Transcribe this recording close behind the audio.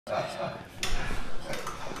这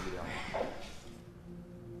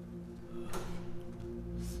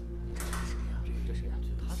谁呀？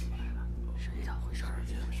他怎么来了？谁呀？回事儿？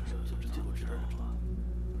这不知道吗？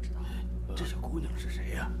不知道。这小姑娘是谁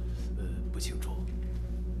呀？不清楚。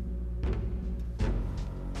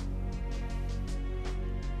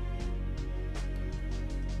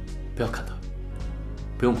 不要看他，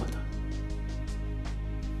不用管他。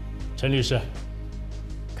陈律师，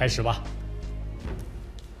开始吧。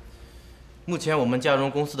目前我们嘉荣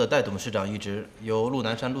公司的代董事长一职由陆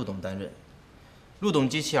南山陆董担任，陆董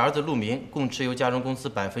及其儿子陆明共持有嘉荣公司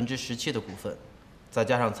17%的股份，再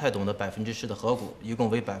加上蔡董的10%的合股，一共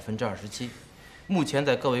为27%。目前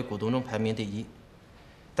在各位股东中排名第一。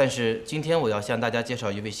但是今天我要向大家介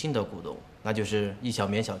绍一位新的股东，那就是易小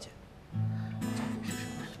棉小姐。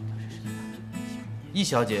 易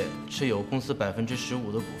小姐持有公司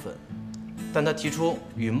15%的股份，但她提出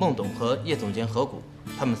与孟董和叶总监合股，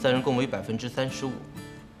他们3人共为35%，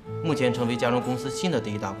目前成为嘉荣公司新的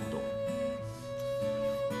第一大股东。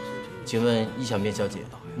请问易小棉小姐，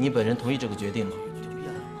你本人同意这个决定吗？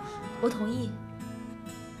我同意。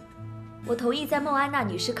我同意在孟安娜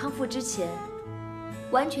女士康复之前，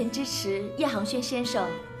完全支持叶航轩先生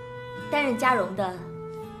担任嘉荣的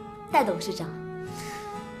代董事长。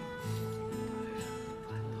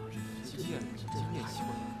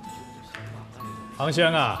 航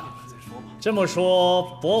轩啊，这么说，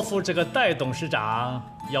伯父这个代董事长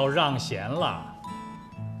要让贤了。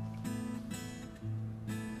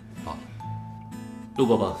好，陆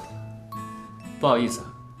伯伯，不好意思，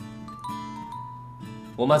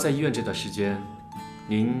我妈在医院这段时间，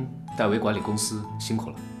您代为管理公司，辛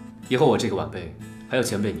苦了。以后我这个晚辈还有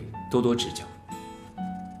前辈你多多指教。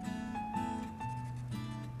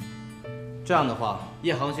这样的话，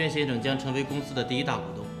叶航轩先生将成为公司的第一大股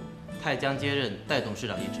东。 他将接任代董事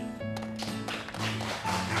长一职。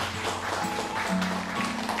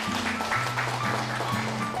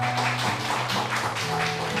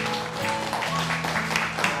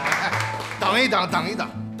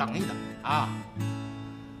等一等啊！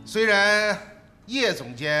虽然叶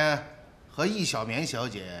总监和易小棉小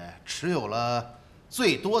姐持有了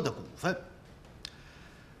最多的股份，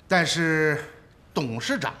但是董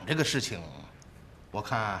事长这个事情，我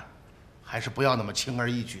看。 还是不要那么轻而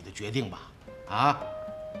易举的决定吧，啊！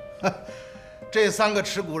这3个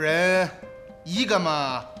持股人，一个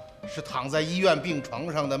嘛是躺在医院病床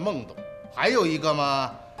上的孟董，还有一个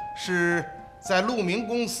嘛是在陆明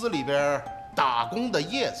公司里边打工的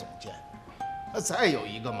叶总监，再有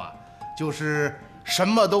一个嘛就是什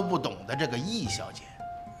么都不懂的这个易小姐。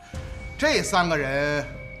这3个人，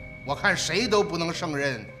我看谁都不能胜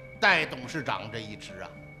任代董事长这一职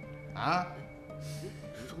啊！啊！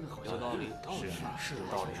 有道理，是有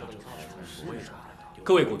道理。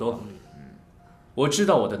各位股东，我知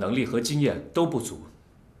道我的能力和经验都不足，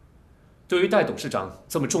对于代董事长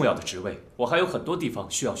这么重要的职位，我还有很多地方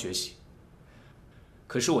需要学习。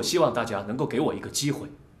可是我希望大家能够给我一个机会。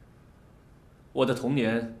我的童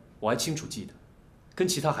年我还清楚记得，跟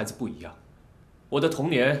其他孩子不一样，我的童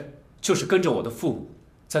年就是跟着我的父母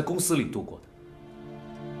在公司里度过的，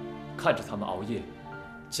看着他们熬夜、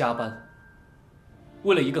加班。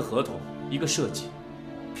 为了一个合同、一个设计，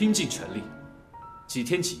拼尽全力，几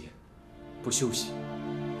天几夜，不休息。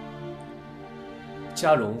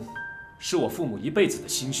嘉荣是我父母一辈子的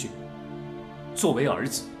心血。作为儿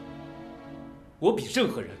子，我比任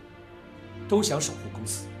何人都想守护公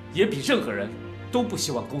司，也比任何人都不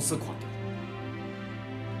希望公司垮掉。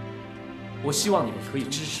我希望你们可以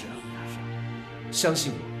支持，相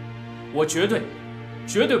信我，我绝对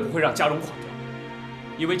不会让嘉荣垮掉，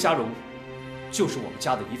因为嘉荣。 就是我们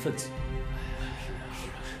家的一份子。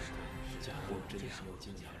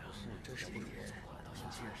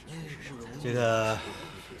这个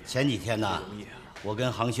前几天呢，我跟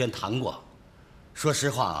航轩谈过，说实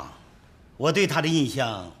话啊，我对他的印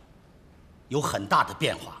象有很大的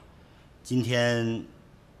变化。今天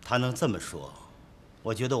他能这么说，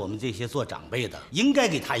我觉得我们这些做长辈的应该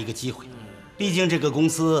给他一个机会。毕竟这个公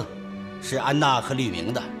司是安娜和吕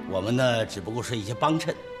明的，我们呢只不过是一些帮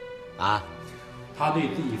衬，啊。 他对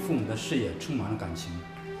自己父母的事业充满了感情，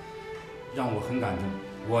让我很感动。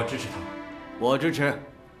我支持他。我支持。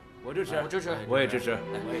我支持。我支持。我也支持。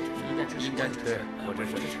我也支持。应该支持。应该支持。对，我支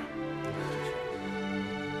持。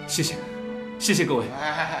谢谢，谢谢各位。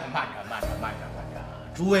哎，慢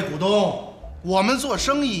着！诸位股东，我们做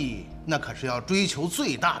生意那可是要追求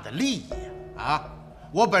最大的利益啊！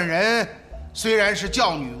我本人虽然是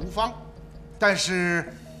教女无方，但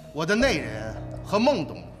是我的内人和孟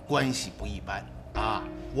董关系不一般。 啊，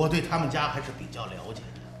我对他们家还是比较了解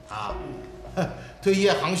的啊。对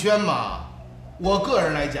叶航轩嘛，我个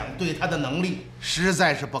人来讲，对他的能力实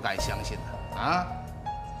在是不敢相信的啊。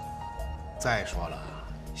再说了，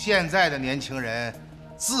现在的年轻人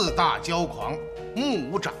自大骄狂，目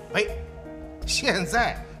无长辈，现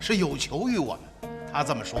在是有求于我们。他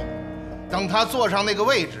这么说，等他坐上那个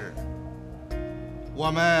位置，我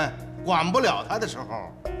们管不了他的时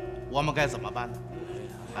候，我们该怎么办呢？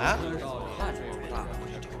啊？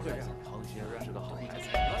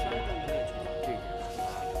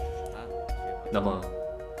那么，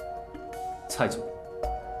蔡总，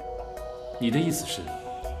你的意思是？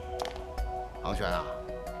航轩啊，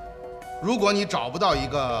如果你找不到一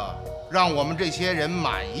个让我们这些人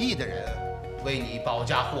满意的人为你保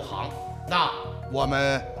驾护航，那我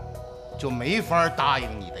们就没法答应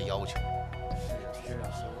你的要求。是啊，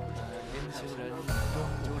年轻人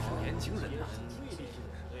就是年轻人呐，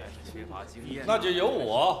缺乏经验。那就由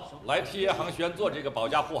我来替叶航轩做这个保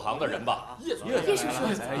驾护航的人吧。叶叔叔，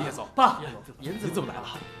叶总，爸，您怎么来了？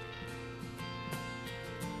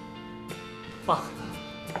爸。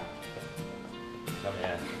小敏，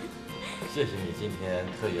谢谢你今天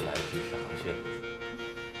特意来支持航轩。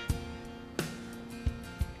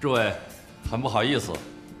诸位，很不好意思，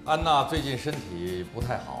安娜最近身体不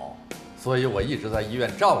太好，所以我一直在医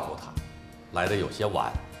院照顾她，来的有些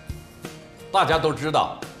晚。大家都知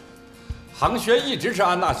道，航轩一直是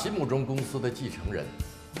安娜心目中公司的继承人，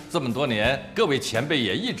这么多年，各位前辈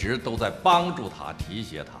也一直都在帮助他、提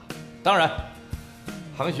携他。当然，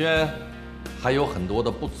航轩还有很多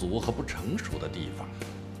的不足和不成熟的地方，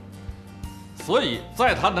所以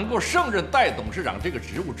在他能够胜任代董事长这个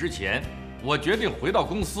职务之前，我决定回到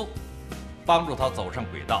公司，帮助他走上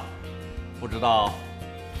轨道。不知道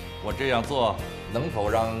我这样做能否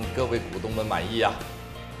让各位股东们满意啊？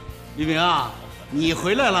玉明啊，你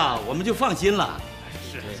回来了，我们就放心了。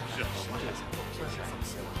是，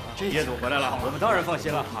这叶总回来了，我们当然放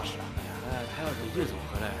心了。踏实。他要是叶总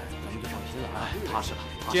回来，咱们就放心了。踏实了。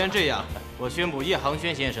既然这样，我宣布叶航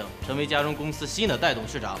轩先生成为家中公司新的代董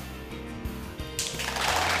事长。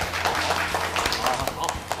好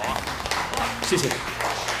啊！谢谢，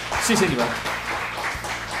谢谢你们。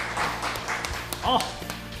好，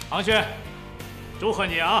航轩，祝贺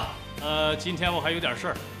你啊！今天我还有点事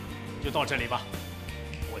儿，就到这里吧，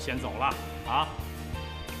我先走了啊。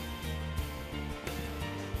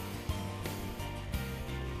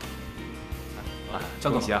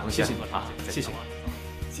张总，谢谢谢你啊，谢谢，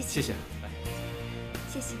谢谢。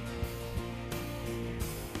谢谢。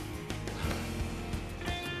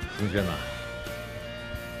洪轩呐，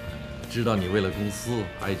知道你为了公司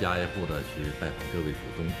挨家挨户的去拜访各位股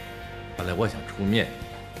东，本来我想出面，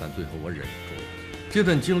但最后我忍住了。这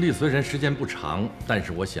段经历虽然时间不长，但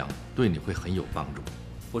是我想对你会很有帮助。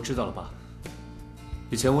我知道了，爸。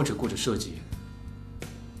以前我只顾着设计，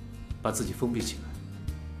把自己封闭起来，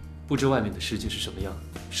不知外面的世界是什么样，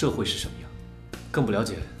社会是什么样，更不了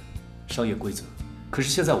解商业规则。可是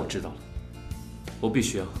现在我知道了，我必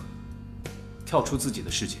须要跳出自己的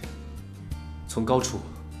世界，从高处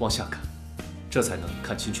往下看，这才能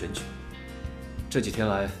看清全局。这几天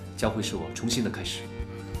来将会是我重新的开始。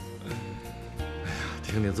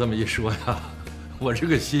听你这么一说呀，我这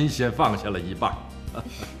个心先放下了一半。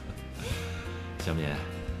小敏，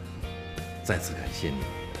再次感谢你，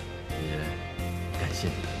也感谢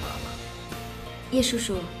你的妈妈。叶叔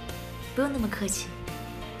叔，不用那么客气。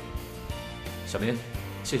小明，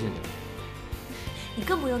谢谢你。你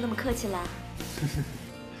更不用那么客气啦。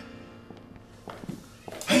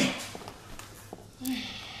叶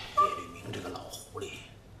吕明这个老狐狸，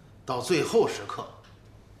到最后时刻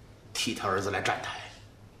替他儿子来站台。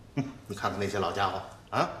你看看那些老家伙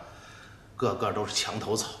啊，个个都是墙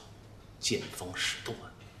头草，见风使舵。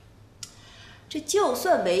这就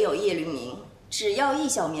算没有叶吕明，只要易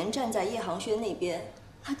小棉站在叶航轩那边，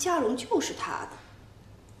那嘉荣就是他的。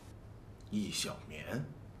易小棉，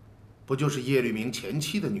不就是叶吕明前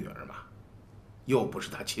妻的女儿吗？又不是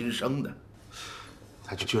他亲生的，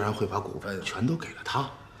他就居然会把股份全都给了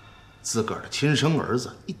他，自个儿的亲生儿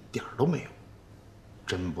子一点都没有。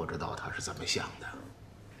真不知道他是怎么想的。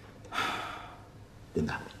林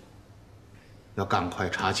丹，要赶快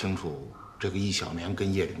查清楚这个易小棉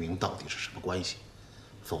跟叶吕明到底是什么关系，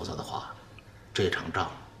否则的话，这场仗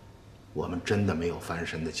我们真的没有翻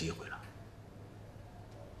身的机会了。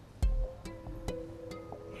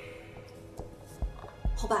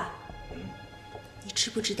侯爸，你知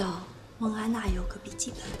不知道孟安娜有个笔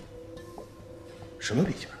记本？什么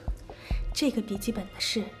笔记本？这个笔记本的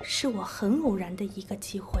事是我很偶然的一个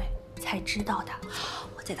机会才知道的。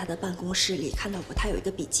我在他的办公室里看到过，他有一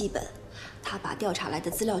个笔记本，他把调查来的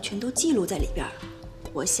资料全都记录在里边。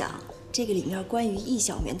我想这个里面关于易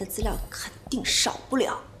小棉的资料肯定少不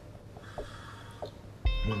了。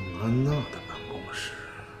孟安娜的办公室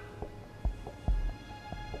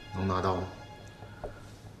能拿到吗？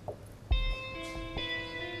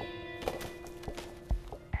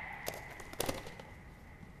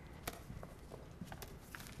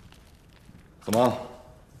怎么，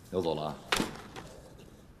要走了？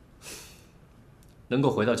能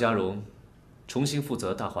够回到嘉荣，重新负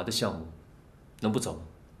责大华的项目，能不走吗？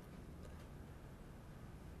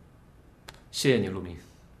谢谢你，陆明。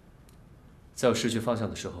在我失去方向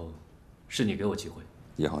的时候，是你给我机会。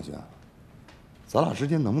叶航轩，咱俩之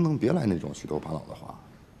间能不能别来那种虚头巴脑的话？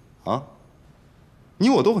啊？你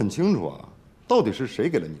我都很清楚啊，到底是谁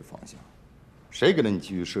给了你方向，谁给了你继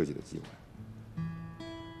续设计的机会？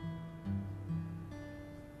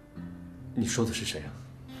你说的是谁啊？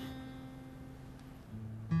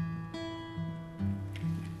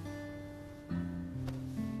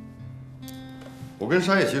我跟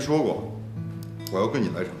沙叶琪说过，我要跟你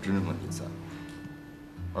来场真正的比赛，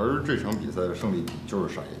而这场比赛的胜利品就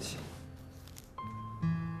是沙叶琪。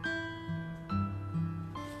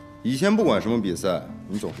以前不管什么比赛，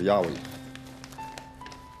你总是压我一头。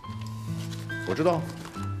我知道，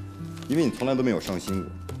因为你从来都没有伤心过，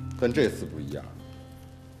但这次不一样。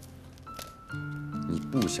你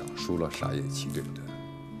不想输了沙叶琪，对不对？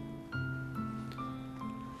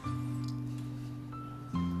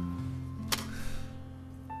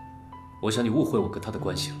我想你误会我跟他的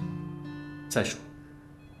关系了。再说，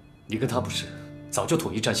你跟他不是早就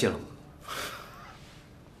统一战线了吗？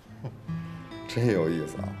真有意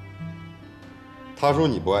思啊！他说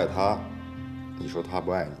你不爱他，你说他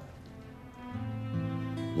不爱你，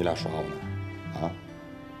你俩耍我呢？啊！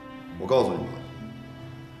我告诉你吧，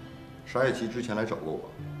沙叶琪之前来找过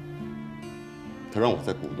我，他让我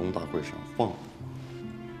在股东大会上放你。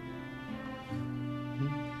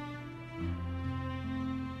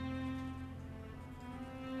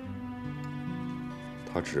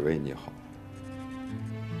他只为你好，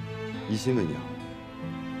一心为你好。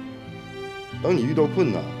当你遇到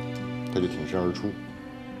困难，他就挺身而出；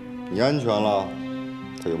你安全了，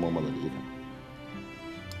他就默默的离开。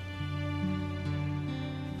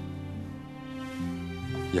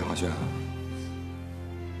叶航轩，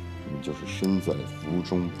你就是身在福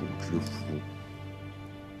中不知福。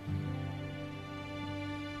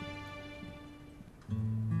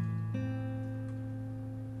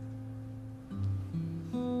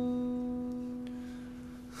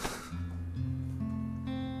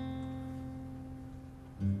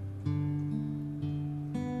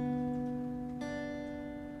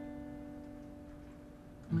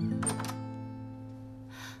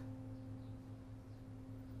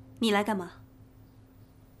你来干嘛？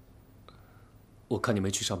我看你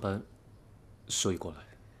没去上班，所以过来。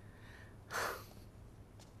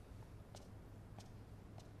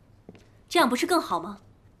这样不是更好吗？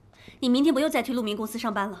你明天不用再去陆明公司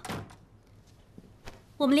上班了，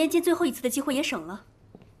我们连见最后一次的机会也省了。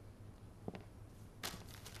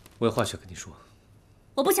我有话想跟你说。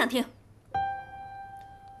我不想听。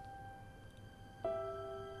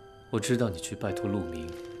我知道你去拜托陆明。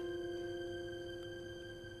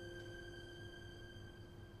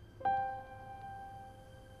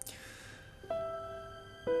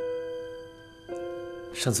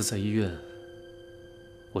上次在医院，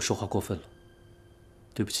我说话过分了，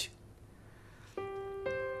对不起。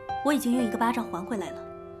我已经用一个巴掌还回来了，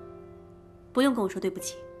不用跟我说对不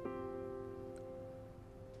起。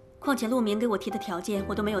况且陆明给我提的条件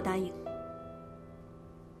我都没有答应，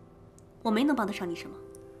我没能帮得上你什么。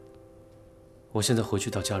我现在回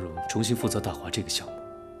去到嘉荣，重新负责大华这个项目。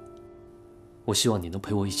我希望你能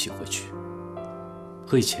陪我一起回去，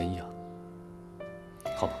和以前一样，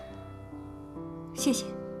好吗？谢谢，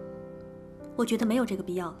我觉得没有这个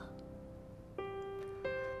必要了。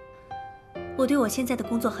我对我现在的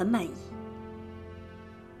工作很满意，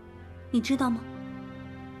你知道吗？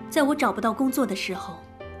在我找不到工作的时候，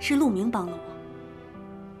是陆明帮了我，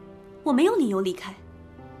我没有理由离开。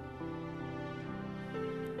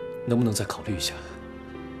能不能再考虑一下？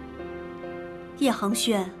叶航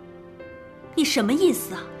轩，你什么意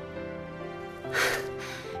思啊？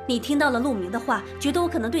你听到了陆明的话，觉得我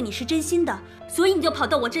可能对你是真心的，所以你就跑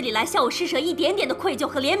到我这里来向我施舍一点点的愧疚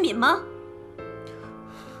和怜悯吗？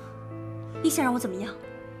你想让我怎么样？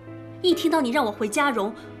一听到你让我回嘉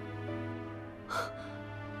荣，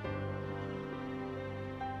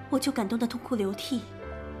我就感动得痛哭流涕。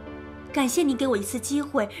感谢你给我一次机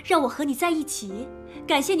会，让我和你在一起。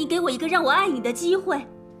感谢你给我一个让我爱你的机会。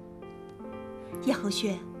叶航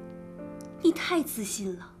轩，你太自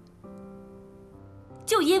信了。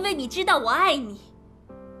就因为你知道我爱你，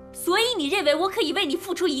所以你认为我可以为你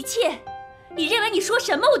付出一切。你认为你说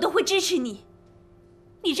什么我都会支持你。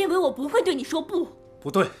你认为我不会对你说不。不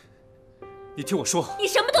对，你听我说。你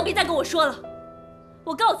什么都别再跟我说了。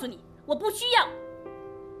我告诉你，我不需要。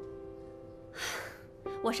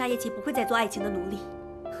我沙叶琪不会再做爱情的奴隶。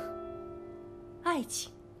爱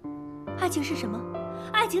情，爱情是什么？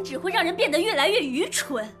爱情只会让人变得越来越愚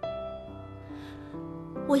蠢。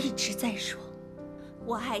我一直在说，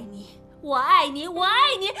我爱你，我爱你，我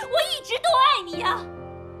爱你，我一直都爱你呀！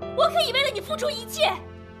我可以为了你付出一切，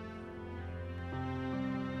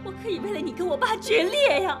我可以为了你跟我爸决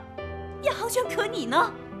裂呀！叶航轩，可你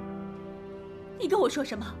呢？你跟我说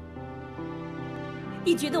什么？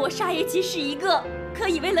你觉得我沙叶琪是一个可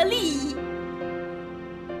以为了利益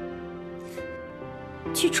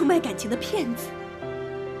去出卖感情的骗子？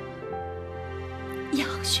叶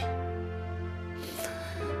航轩，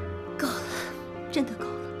够了，真的够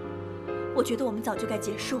了。我觉得我们早就该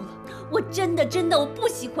结束了。我真的，我不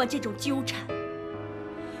喜欢这种纠缠。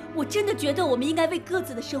我真的觉得我们应该为各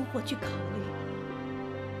自的生活去考虑。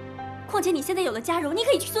况且你现在有了嘉荣，你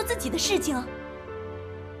可以去做自己的事情啊。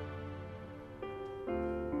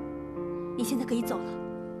你现在可以走了。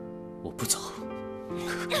我不走。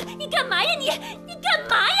你干嘛呀你？你干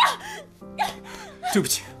嘛呀？对不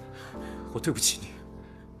起，我对不起你，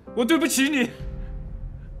我对不起你，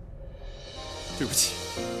对不起，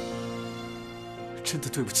真的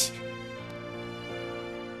对不起，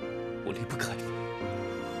我离不开你。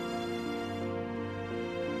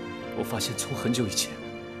我发现从很久以前，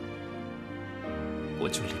我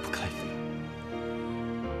就离不开你。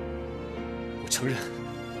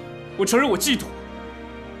我承认我嫉妒。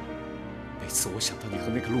每次我想到你和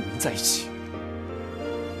那个陆明在一起，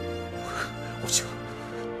我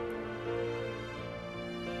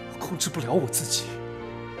控制不了我自己。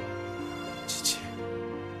琪琪，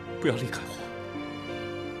不要离开我，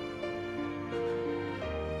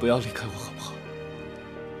不要离开我，好不好？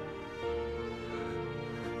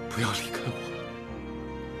不要离开我。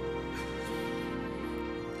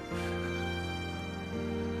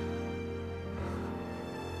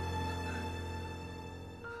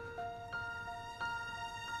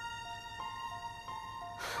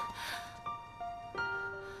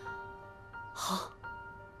好，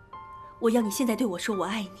我要你现在对我说我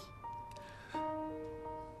爱你。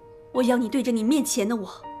我要你对着你面前的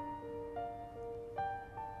我，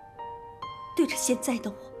对着现在的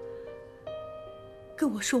我，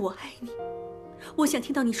跟我说我爱你。我想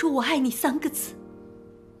听到你说我爱你3个字。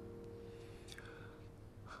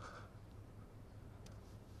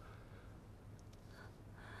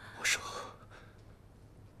我说，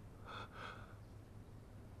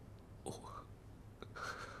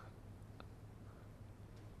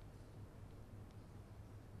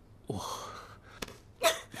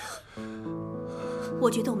我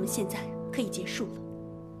觉得我们现在可以结束了。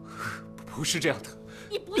不是这样的。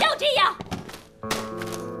你不要这样。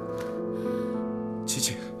琪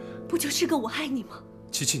琪，不就是个我爱你吗？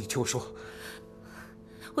琪琪，你听我说。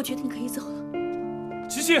我觉得你可以走了。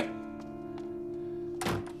琪琪。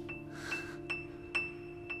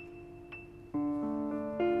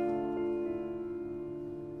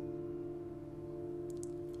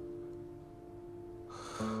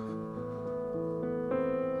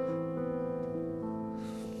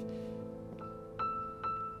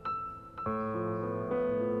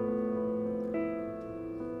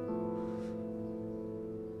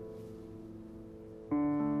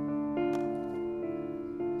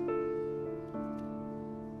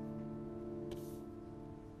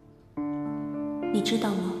你知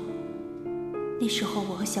道吗？那时候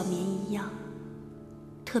我和小棉衣一样，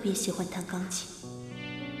特别喜欢弹钢琴。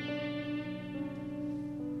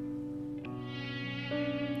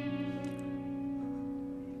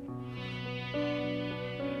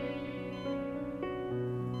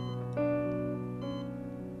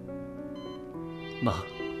妈，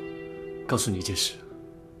告诉你一件事，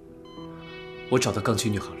我找到钢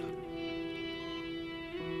琴女孩了，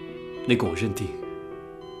那个我认定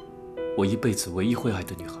我一辈子唯一会爱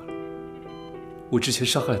的女孩。我之前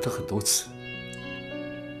伤害了她很多次，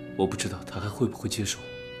我不知道她还会不会接受。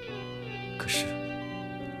可是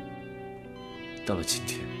到了今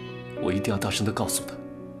天，我一定要大声地告诉她，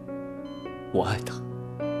我爱她。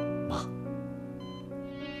妈，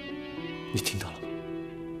你听到了吗？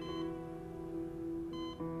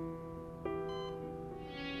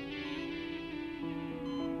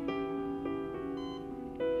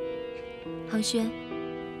航轩，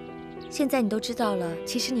现在你都知道了，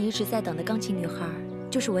其实你一直在等的钢琴女孩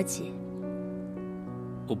就是我姐。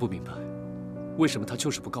我不明白，为什么她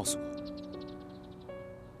就是不告诉我？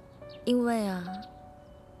因为啊，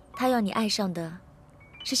她要你爱上的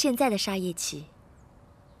是现在的沙叶琪。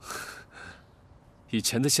以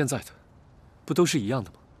前的、现在的，不都是一样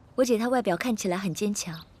的吗？我姐她外表看起来很坚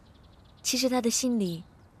强，其实她的心里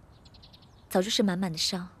早就是满满的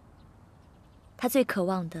伤。她最渴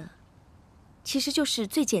望的，其实就是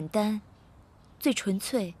最简单、最纯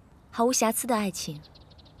粹、毫无瑕疵的爱情。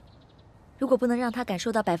如果不能让她感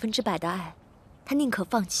受到100%的爱，她宁可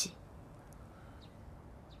放弃。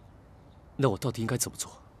那我到底应该怎么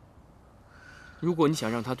做？如果你想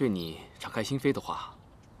让他对你敞开心扉的话，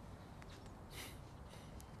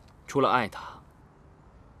除了爱他，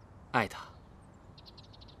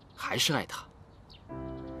还是爱他。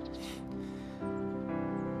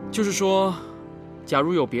就是说，假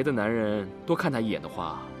如有别的男人多看他一眼的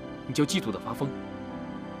话，你就嫉妒的发疯；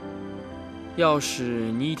要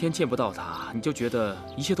是你一天见不到他，你就觉得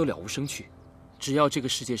一切都了无生趣。只要这个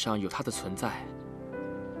世界上有他的存在，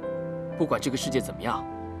不管这个世界怎么样，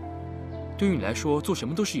对于你来说做什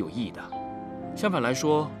么都是有意义的。相反来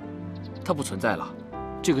说，他不存在了，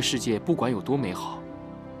这个世界不管有多美好，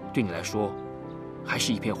对你来说还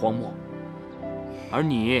是一片荒漠，而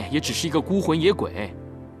你也只是一个孤魂野鬼。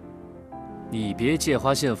你别借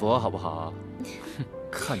花献佛好不好？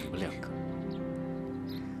看你们两个。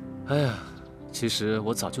哎呀，其实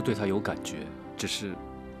我早就对他有感觉，只是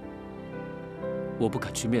我不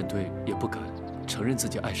敢去面对，也不敢承认自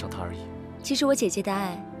己爱上他而已。其实我姐姐的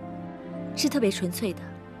爱是特别纯粹的，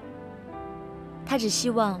她只希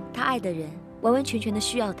望她爱的人完完全全的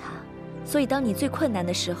需要她，所以当你最困难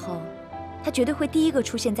的时候，她绝对会第一个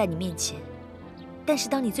出现在你面前。但是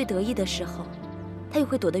当你最得意的时候，她又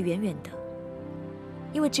会躲得远远的，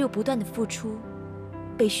因为只有不断的付出，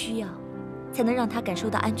被需要，才能让她感受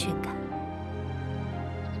到安全感。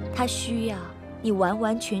她需要你完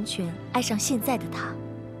完全全爱上现在的她。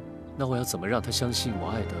那我要怎么让他相信我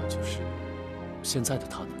爱的就是现在的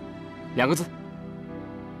他呢？2个字：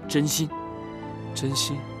真心。真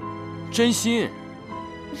心。真心。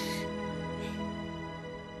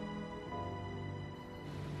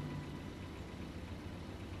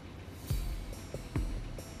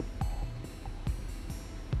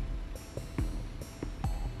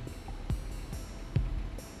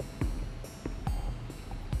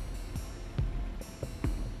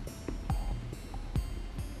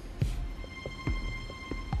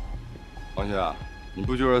王轩啊，你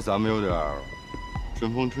不觉得咱们有点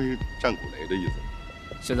春风吹战鼓擂的意思？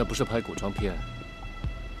现在不是拍古装片，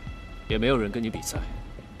也没有人跟你比赛。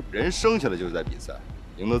人生下来就是在比赛，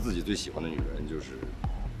赢得自己最喜欢的女人就是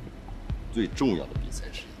最重要的比赛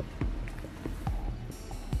之一。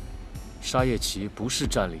沙叶琪不是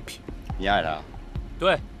战利品。你爱她？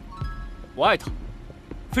对，我爱她，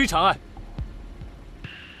非常爱。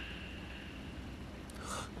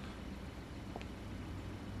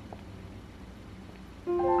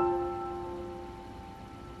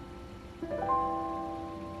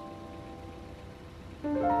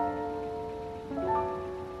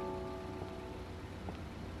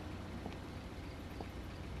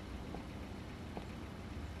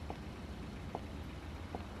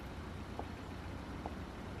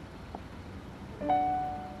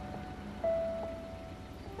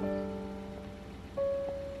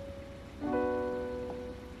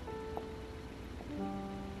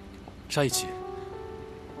沙一起，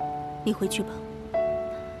你回去吧，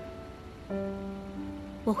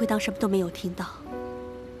我会当什么都没有听到。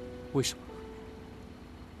为什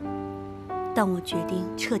么？当我决定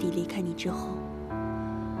彻底离开你之后，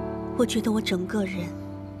我觉得我整个人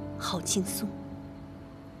好轻松。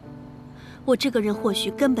我这个人或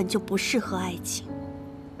许根本就不适合爱情，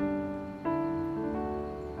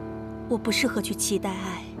我不适合去期待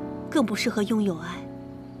爱，更不适合拥有爱。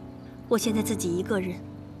我现在自己一个人，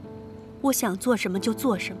我想做什么就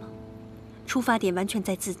做什么，出发点完全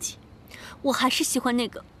在自己。我还是喜欢那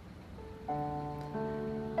个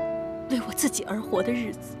为我自己而活的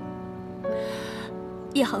日子。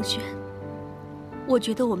叶航轩，我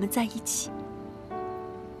觉得我们在一起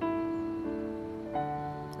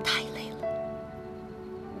太累了。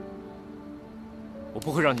我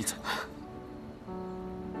不会让你走。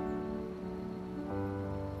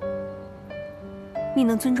你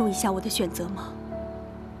能尊重一下我的选择吗？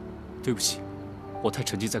对不起，我太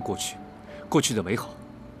沉浸在过去，过去的美好，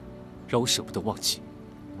让我舍不得忘记。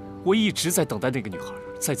我一直在等待那个女孩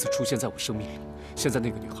再次出现在我生命里。现在那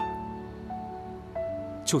个女孩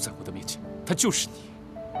就在我的面前，她就是你。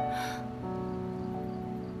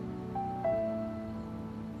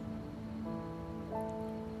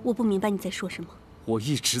我不明白你在说什么。我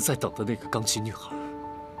一直在等的那个钢琴女孩，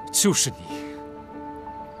就是你。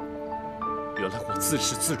原来我自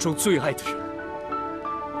始至终最爱的人，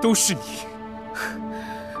都是你。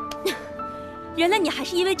原来你还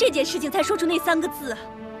是因为这件事情才说出那3个字。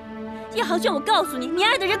叶航轩，我告诉你，你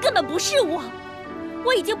爱的人根本不是我。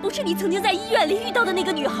我已经不是你曾经在医院里遇到的那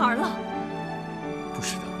个女孩了。不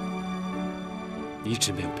是的，你一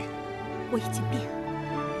直没有变。我已经变了。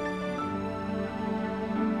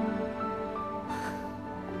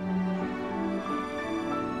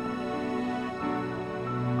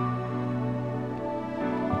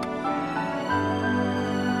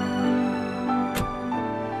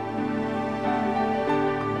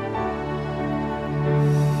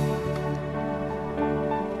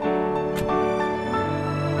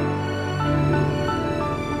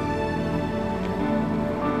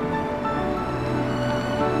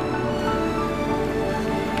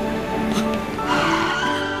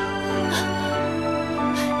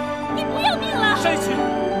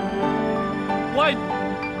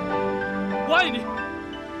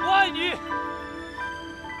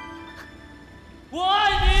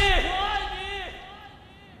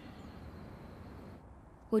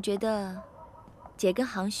我觉得，姐跟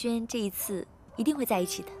杭轩这一次一定会在一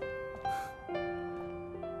起的。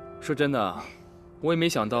说真的，我也没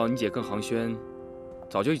想到你姐跟杭轩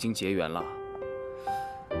早就已经结缘了。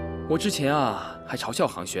我之前还嘲笑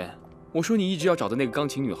杭轩，我说你一直要找的那个钢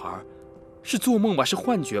琴女孩，是做梦吧，是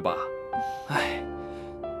幻觉吧？哎，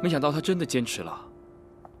没想到她真的坚持了，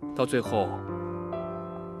到最后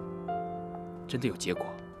真的有结果。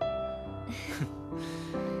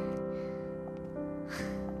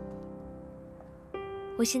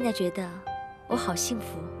我现在觉得我好幸福，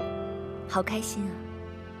好开心啊！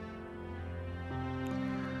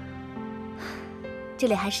这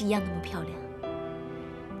里还是一样那么漂亮。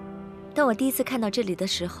当我第一次看到这里的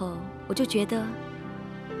时候，我就觉得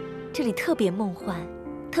这里特别梦幻，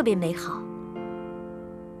特别美好，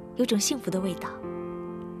有种幸福的味道。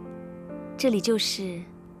这里就是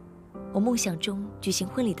我梦想中举行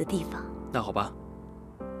婚礼的地方。那好吧，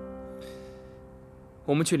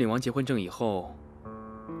我们去领完结婚证以后，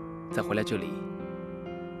再回来这里，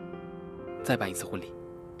再办一次婚礼。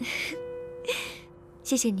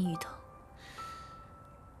谢谢你，雨桐。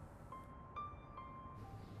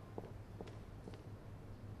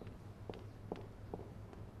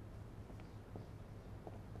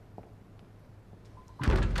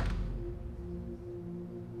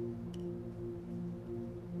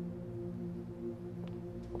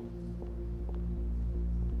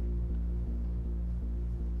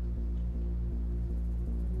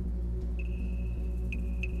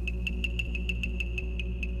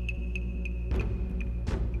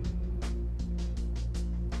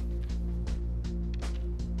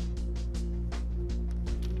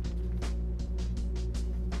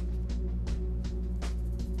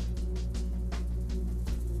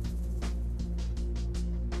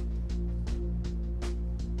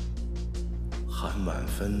韩婉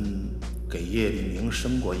芬给叶丽明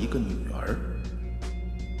生过一个女儿，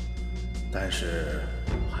但是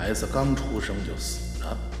孩子刚出生就死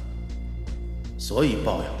了，所以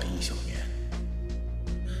抱养了易小棉。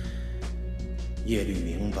叶丽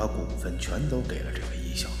明把股份全都给了这个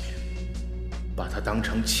易小棉，把她当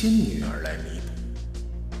成亲女儿来弥补。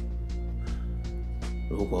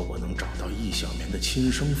如果我能找到易小棉的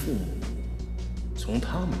亲生父母，从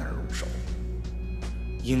他们那儿入手，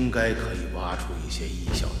应该可以挖出一些易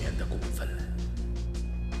小棉的股份来。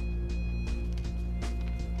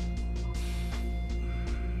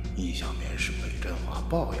易小棉是北振华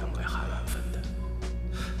抱养给韩婉芬的，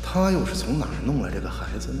他又是从哪儿弄来这个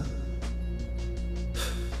孩子呢？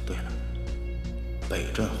对了，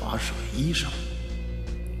北振华是个医生，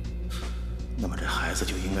那么这孩子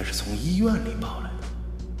就应该是从医院里抱来的。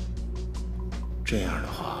这样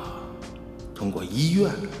的话，通过医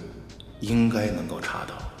院应该能够查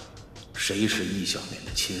到谁是易小棉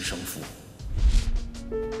的亲生父母。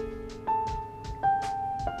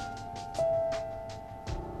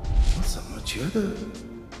我怎么觉得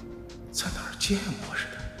在哪儿见过似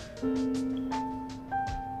的，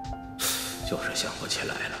就是想不起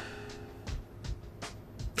来了。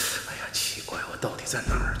哎呀，奇怪，我到底在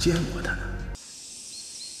哪儿见过他呢？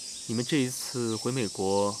你们这一次回美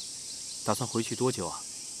国，打算回去多久啊？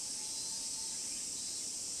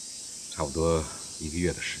差不多1个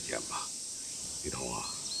月的时间吧。雨桐啊，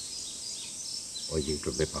我已经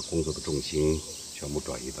准备把工作的重心全部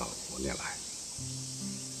转移到国内来。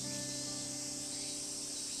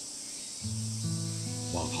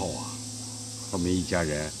往后啊，我们一家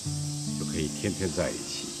人就可以天天在一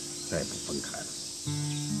起，再也不分开了。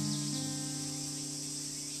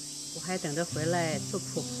我还等着回来做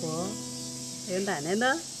婆婆，还有奶奶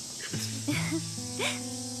呢。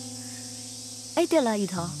哎，对了，雨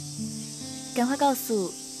桐，赶快告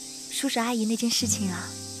诉叔叔阿姨那件事情啊！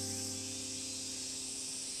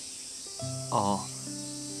哦，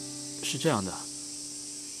是这样的，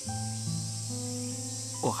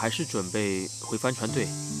我还是准备回帆船队，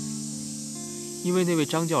因为那位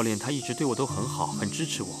张教练他一直对我都很好，很支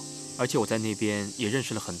持我，而且我在那边也认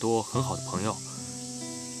识了很多很好的朋友。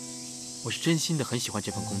我是真心的很喜欢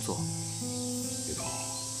这份工作。李彤，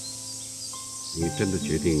你真的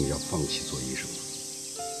决定要放弃做医生了？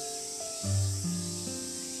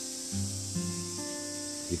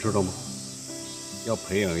你知道吗？要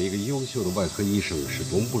培养一个优秀的外科医生是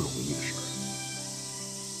多么不容易的事儿，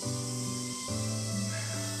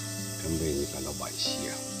真为你感到惋惜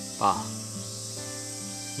啊！爸，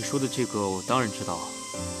你说的这个我当然知道，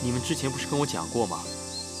你们之前不是跟我讲过吗？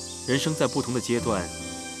人生在不同的阶段，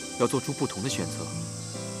要做出不同的选择。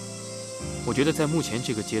我觉得在目前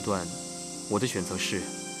这个阶段，我的选择是，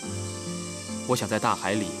我想在大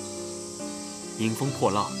海里迎风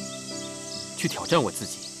破浪，去挑战我自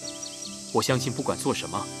己。我相信不管做什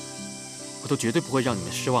么，我都绝对不会让你们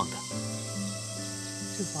失望的。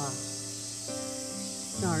志华，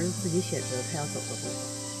让儿子自己选择他要走的路吧。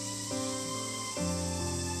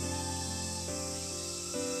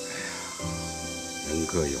人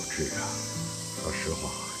各有志啊。说实话，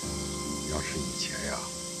要是以前呀，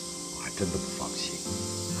我还真的不放心。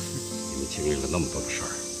你们经历了那么多的事儿，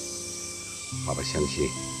爸爸相信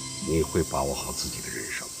你会把握好自己的人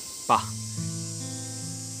生。爸，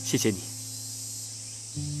谢谢你。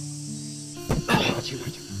轻点，轻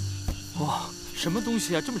点。哇，什么东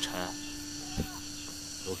西啊，这么沉？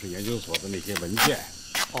都是研究所的那些文件。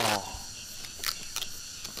哦。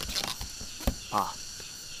爸，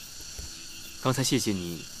刚才谢谢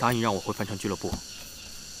你答应让我回帆船俱乐部。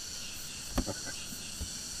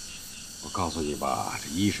我告诉你吧，这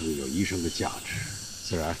医生有医生的价值，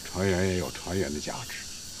自然船员也有船员的价值。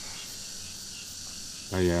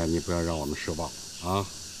但也你不要让我们失望啊！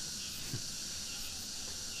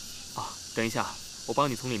啊，等一下，我帮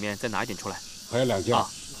你从里面再拿一点出来。还有2件，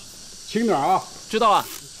轻点啊！知道了。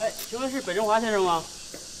哎，请问是北振华先生吗？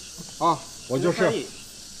啊，我就是。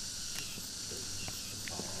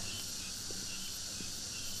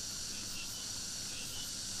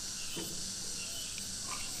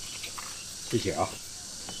谢谢啊。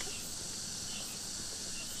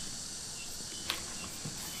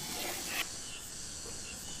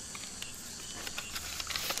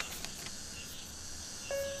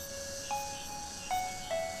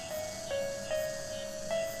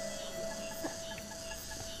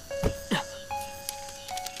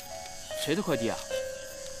谁的快递啊？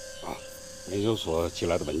啊，研究所寄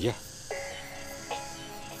来的文件。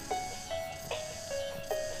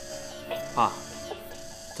爸，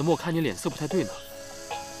怎么我看你脸色不太对呢？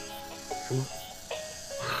什么？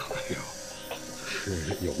哎呦，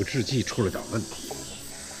是有个制剂出了点问题，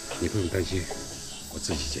你不用担心，我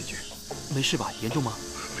自己解决。没事吧？严重吗？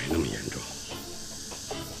没那么严重。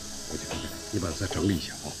我去看看，你把它再整理一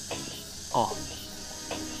下啊。哦。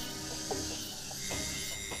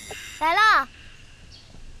来了，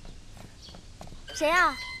谁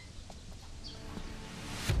呀？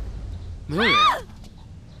没有人。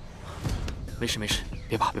没事没事，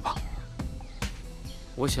别怕别怕。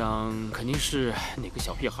我想肯定是哪个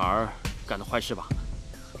小屁孩干的坏事吧。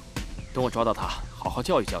等我抓到他，好好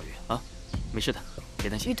教育教育啊。没事的，别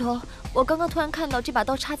担心。雨桐，我刚刚突然看到这把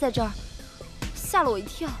刀插在这儿，吓了我一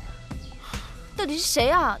跳。到底是谁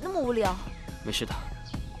啊？那么无聊。没事的，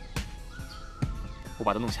我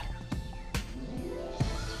把它弄下来。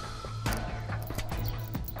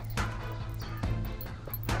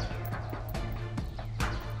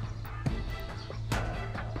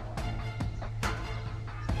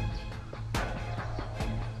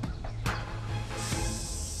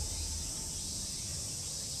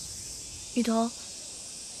雨桐，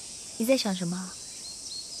你在想什么？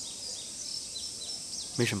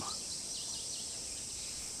没什么。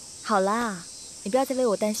好啦，你不要再为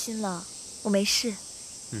我担心了，我没事。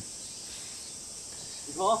嗯。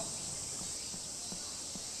雨桐，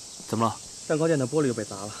怎么了？蛋糕店的玻璃又被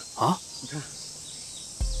砸了。啊？你看，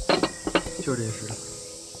就是这些石头。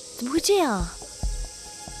怎么会这样啊？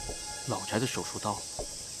老宅的手术刀，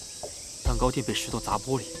蛋糕店被石头砸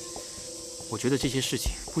玻璃。我觉得这些事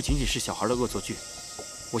情不仅仅是小孩的恶作剧，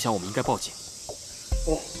我想我们应该报警。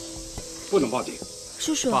哦，不能报警。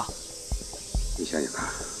叔叔，爸，你想想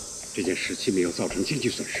看，这件事既没有造成经济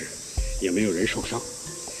损失，也没有人受伤，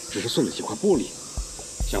只是碎了几块玻璃，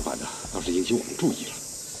相反的倒是引起我们注意了。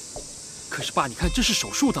可是爸，你看这是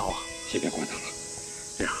手术刀啊！先别管它了，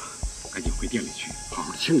这样赶紧回店里去，好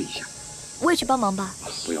好的清理一下。我也去帮忙吧。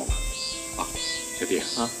不用了，啊，小弟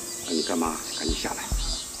啊，那你干妈赶紧下来。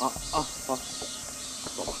好，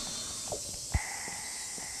走吧。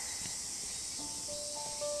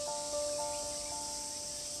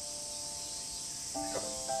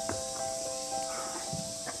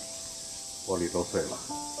都碎了。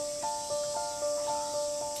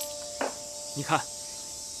你看，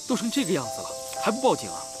都成这个样子了，还不报警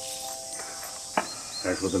啊？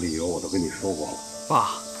该说的理由我都跟你说过了。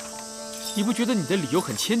爸，你不觉得你的理由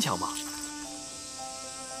很牵强吗？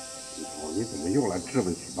你怎么又来质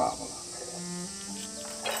问起爸爸了？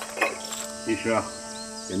其实啊，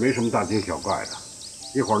也没什么大惊小怪的。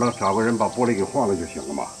一会儿呢，找个人把玻璃给换了就行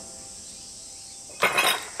了嘛。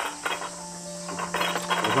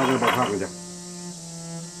我上这边看看去。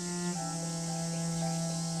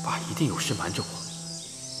爸一定有事瞒着我，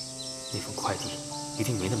那封快递一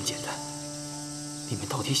定没那么简单，里面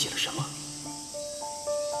到底写了什么？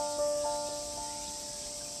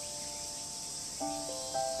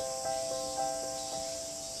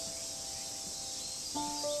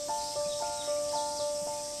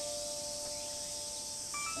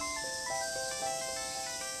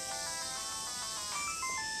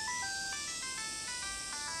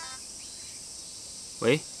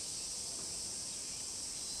喂？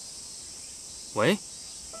喂？你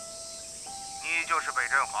就是北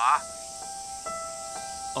振华？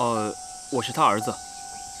我是他儿子。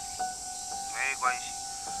没关系，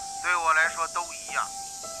对我来说都一样。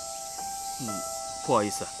不好意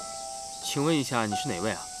思，请问一下你是哪位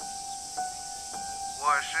啊？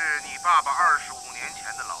我是你爸爸25年前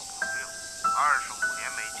的老朋友，25年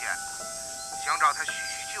没见了，想找他叙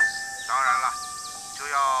叙旧。当然了，就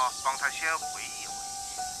要帮他先回忆回忆。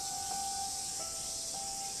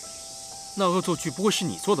那恶作剧不会是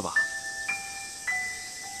你做的吧？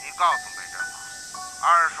你告诉北振华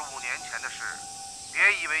，25年前的事，别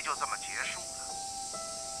以为就这么结束了。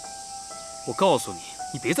我告诉你，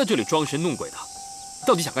你别在这里装神弄鬼的，你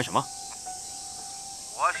到底想干什么？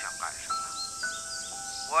我想干什么？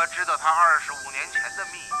我知道他25年前的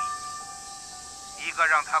秘密，一个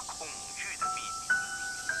让他恐惧的秘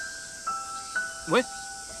密。喂？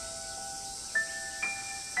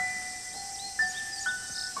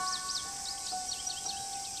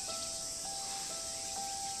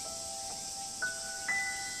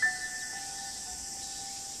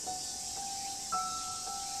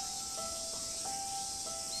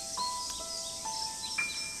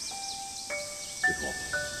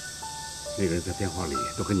那个人在电话里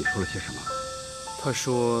都跟你说了些什么？他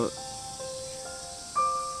说，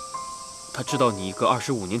他知道你一个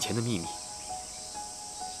25年前的秘密。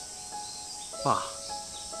爸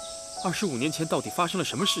，25年前到底发生了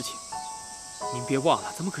什么事情？您别忘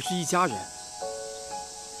了，咱们可是一家人。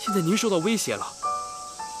现在您受到威胁了，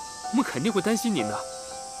我们肯定会担心您的。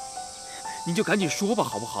您就赶紧说吧，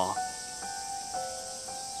好不好？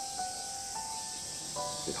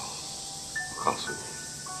知道，我告诉你。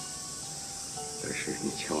但是你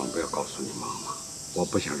千万不要告诉你妈妈，我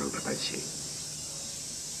不想让她担心。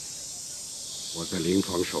我在临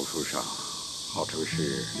床手术上号称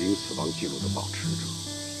是零死亡记录的保持者，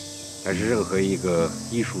但是任何一个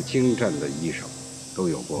医术精湛的医生都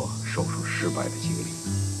有过手术失败的经历，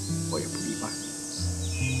我也不例外。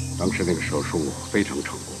当时那个手术非常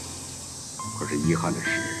成功，可是遗憾的是，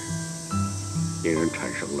病人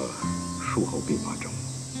产生了术后并发症，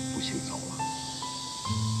不幸走了。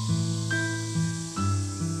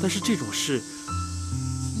但是这种事，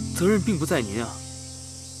责任并不在您啊。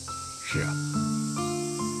是啊。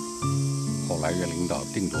后来院领导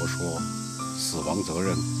定夺说，死亡责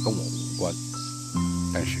任跟我无关，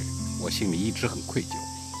但是我心里一直很愧疚。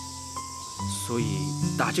所以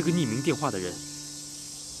打这个匿名电话的人，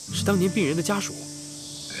是当年病人的家属。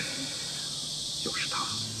就是他。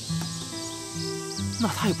那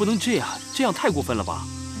他也不能这样，这样太过分了吧？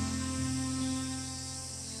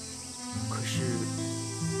可是。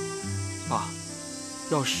爸，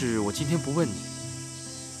要是我今天不问你，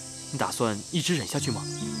你打算一直忍下去吗？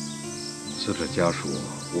死者家属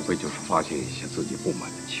无非就是发泄一些自己不满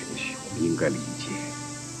的情绪，我们应该理解。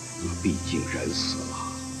因为毕竟人死了，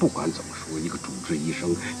不管怎么说，一个主治医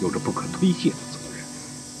生有着不可推卸的责任。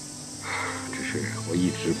只是我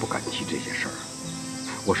一直不敢提这些事儿，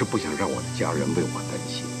我是不想让我的家人为我担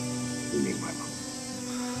心，你明白吗？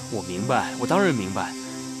我明白，我当然明白。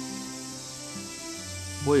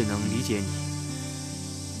我也能理解你，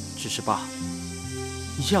只是爸，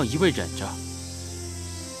你这样一味忍着，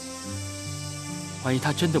万一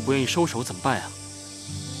他真的不愿意收手怎么办呀？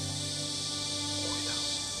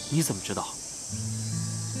你怎么知道？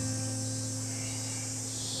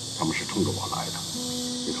他们是冲着我来的，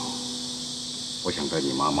玉彤。我想带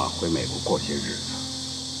你妈妈回美国过些日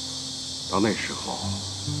子，到那时候，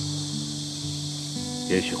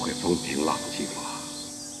也许会风平浪静了。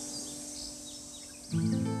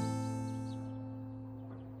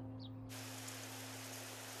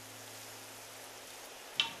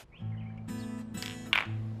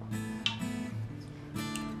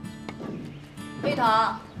玉彤，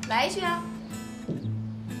来一句啊！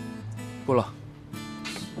不了。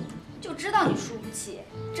就知道你输不起，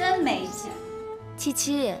真没劲。七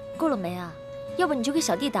七，够了没啊？要不你就给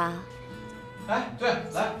小弟打。哎，对，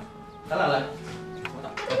来，咱俩来，我打。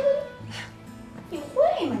你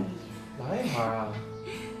会吗你？来一盘啊！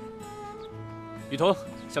雨桐、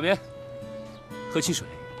小棉，喝汽水。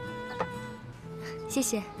谢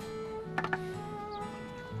谢。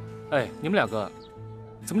哎，你们两个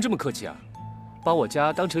怎么这么客气啊？把我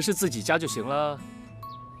家当成是自己家就行了。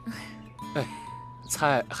哎，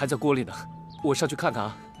菜还在锅里呢，我上去看看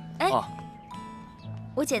啊。哎，啊，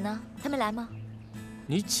我姐呢？她没来吗？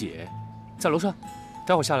你姐在楼上，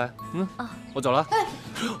待会儿下来。我走了。哎，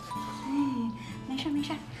没事没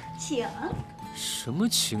事，请。什么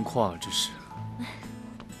情况啊？这是？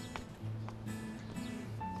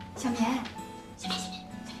小棉，小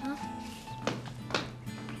棉，啊！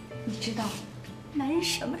你知道男人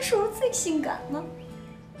什么时候最性感吗？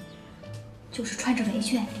就是穿着围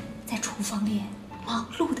裙在厨房里忙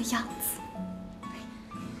碌的样子。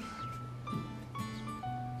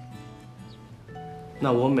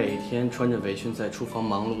那我每天穿着围裙在厨房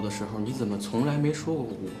忙碌的时候，你怎么从来没说过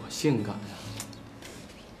我性感呀？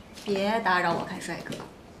别打扰我看帅哥。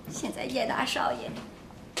现在叶大少爷，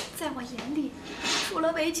在我眼里，除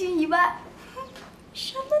了围裙以外，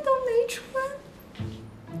什么都没穿。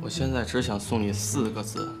我现在只想送你4个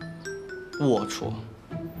字：龌龊、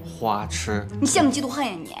花痴。你羡慕嫉妒恨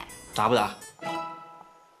呀你！打不打？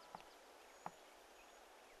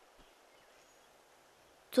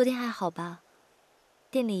昨天还好吧？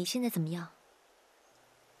店里现在怎么样？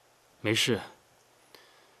没事，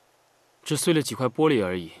只碎了几块玻璃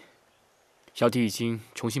而已。小弟已经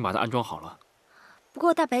重新把它安装好了。不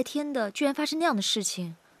过大白天的，居然发生那样的事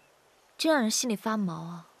情，真让人心里发毛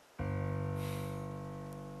啊！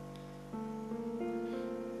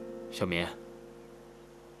小棉，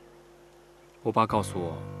我爸告诉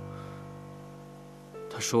我，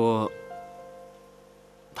他说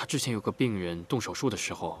他之前有个病人动手术的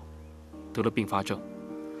时候得了并发症，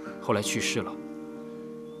后来去世了。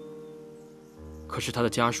可是他的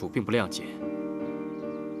家属并不谅解。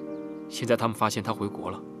现在他们发现他回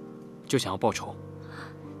国了，就想要报仇。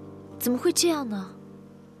怎么会这样呢？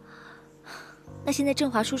那现在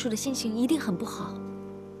振华叔叔的心情一定很不好。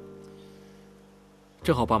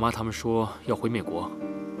正好爸妈他们说要回美国，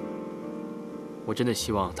我真的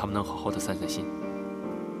希望他们能好好的散散心。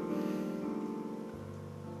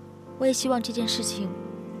我也希望这件事情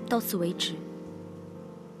到此为止。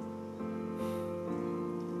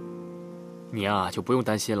你啊，就不用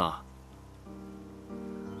担心了。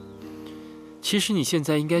其实你现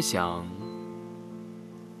在应该想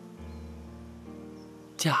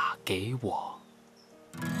嫁给我。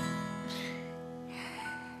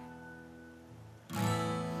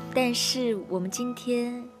但是我们今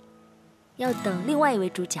天要等另外一位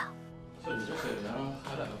主角。就你这水平，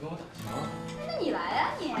还得跟我打球？那你来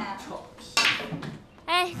啊你！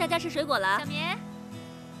哎，大家吃水果了。小棉，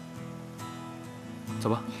走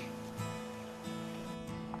吧。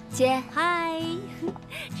姐，嗨，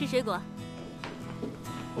吃水果。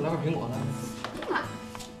我来块苹果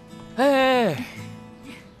来。哎，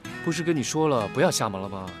不是跟你说了不要瞎忙了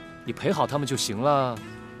吗？你陪好他们就行了，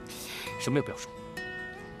什么也不要说。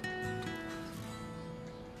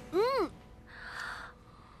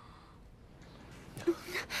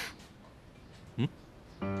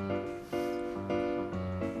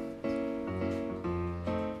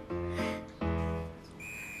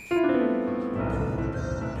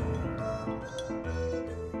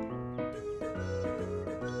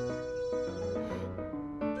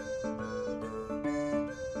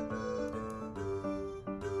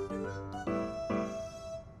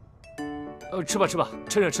吃吧吃吧，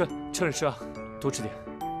趁着吃，趁着吃啊，多吃点。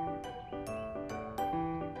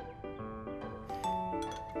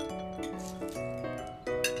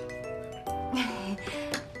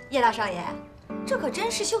叶大少爷，这可真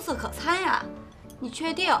是秀色可餐呀！你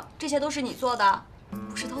确定这些都是你做的，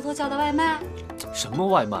不是偷偷叫的外卖？什么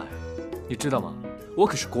外卖？你知道吗？我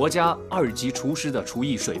可是国家2级厨师的厨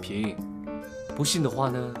艺水平。不信的话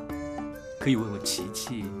呢，可以问问琪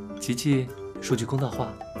琪。琪琪，说句公道话。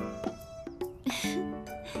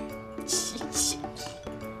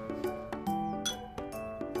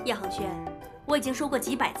叶航轩，我已经说过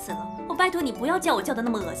几百次了，我拜托你不要叫我叫的那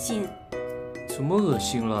么恶心。怎么恶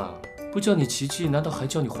心了？不叫你琪琪，难道还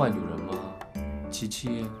叫你坏女人吗？琪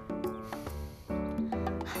琪，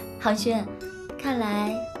航轩，看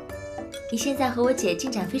来你现在和我姐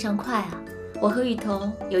进展非常快啊。我和雨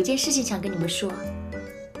桐有一件事情想跟你们说，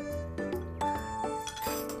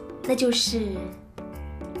那就是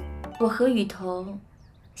我和雨桐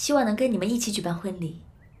希望能跟你们一起举办婚礼。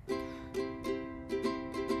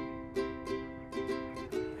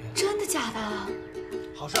真的假的？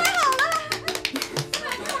好事！太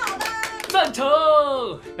好了！赞成！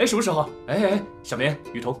哎，什么时候？哎，小棉、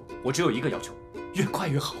雨桐，我只有一个要求，越快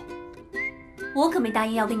越好。我可没答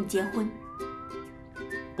应要跟你结婚。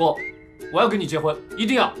不，我要跟你结婚，一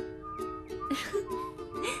定要。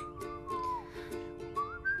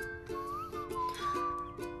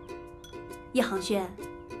叶航轩，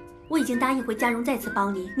我已经答应回家荣再次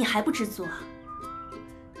帮你，你还不知足啊？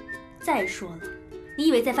再说了，你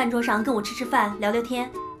以为在饭桌上跟我吃吃饭、聊聊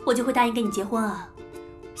天，我就会答应跟你结婚啊？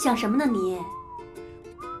想什么呢你？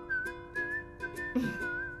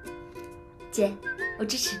姐，我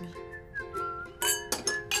支持你。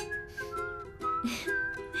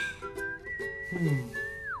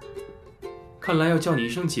看来要叫你一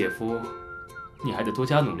声姐夫，你还得多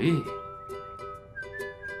加努力。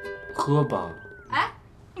喝吧。哎，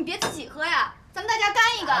你别自己喝呀，咱们大家干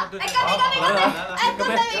一个！哎，干杯，干杯，干杯！哎，干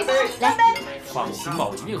杯，干杯！放心吧，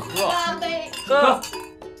我一定喝。干杯！喝。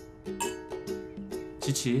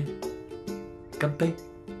琪琪，干杯。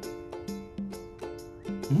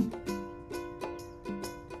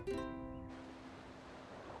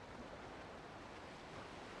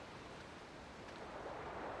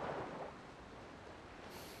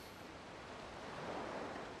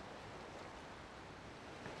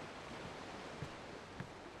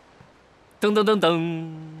噔噔噔噔！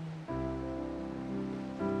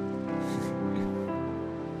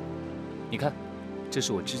你看，这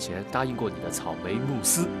是我之前答应过你的草莓慕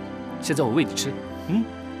斯，现在我喂你吃。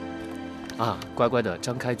乖乖的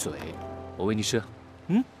张开嘴，我喂你吃。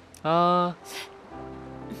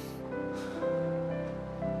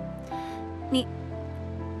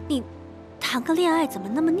你谈个恋爱怎么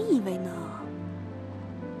那么腻味呢？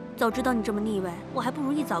早知道你这么腻味，我还不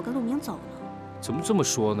如一早跟陆明走呢。怎么这么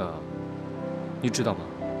说呢？你知道吗？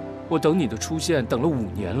我等你的出现等了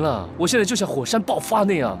5年了，我现在就像火山爆发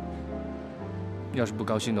那样。要是不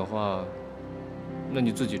高兴的话，那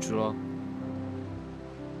你自己吃了。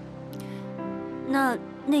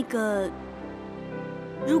那个，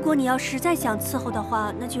如果你要实在想伺候的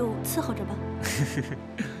话，那就伺候着吧。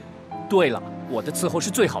对了，我的伺候是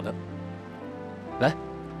最好的。来，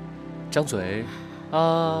张嘴，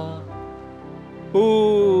好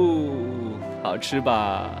吃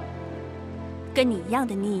吧？跟你一样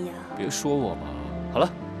的腻呀！别说我嘛。好了，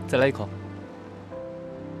再来一口。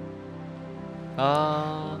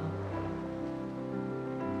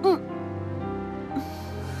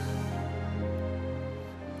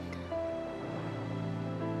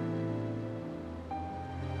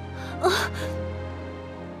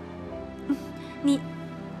你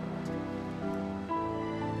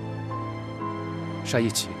沙叶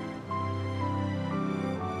琪，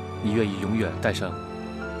你愿意永远戴上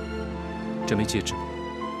这枚戒指吗？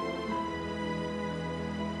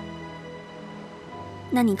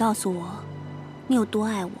那你告诉我，你有多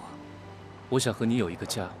爱我？我想和你有一个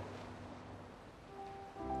家，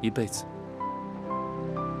一辈子。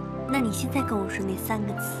那你现在跟我说那3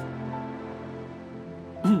个字。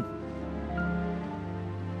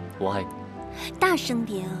我爱你。大声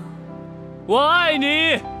点啊！我爱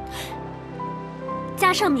你。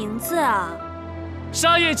加上名字啊！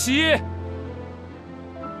沙叶琪，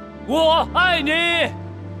我爱你。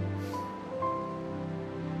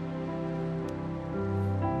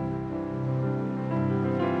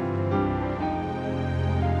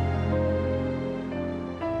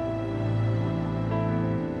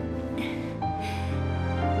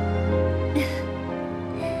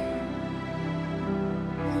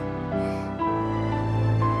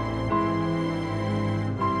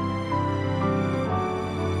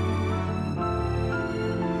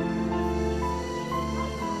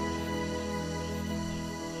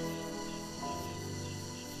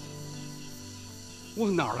我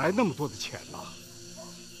哪来那么多的钱呢？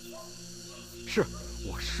是，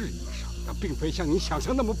我是医生，但并非像你想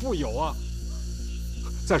象那么富有啊。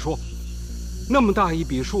再说，那么大一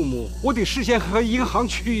笔数目，我得事先和银行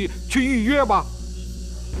去预约吧。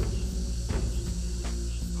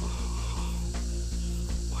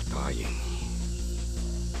我答应你，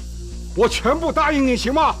我全部答应你，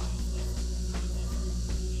行吗？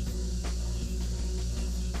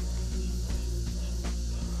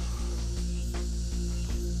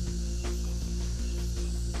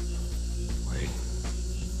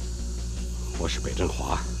我是北振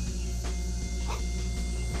华，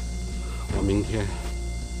我明天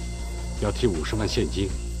要提50万现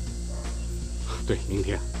金。对，明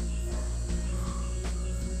天。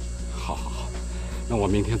好，那我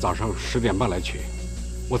明天早上10点半来取，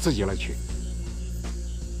我自己来取。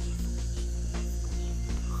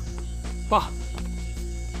爸，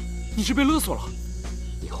你是被勒索了。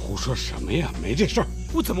你胡说什么呀？没这事儿。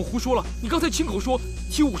我怎么胡说了？你刚才亲口说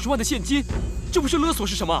提50万的现金，这不是勒索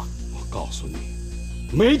是什么？我告诉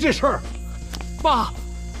你，没这事儿。爸，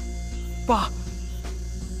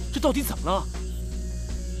这到底怎么了？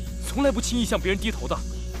从来不轻易向别人低头的，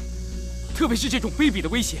特别是这种卑鄙的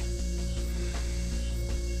威胁。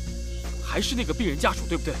还是那个病人家属，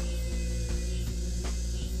对不对？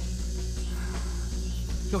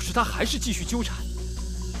要是他还是继续纠缠，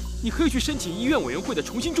你可以去申请医院委员会的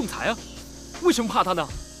重新仲裁啊！为什么怕他呢？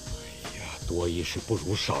哎呀，多一事不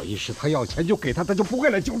如少一事，他要钱就给他，他就不会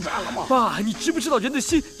来纠缠了吗？爸，你知不知道人的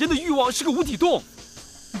心、人的欲望是个无底洞？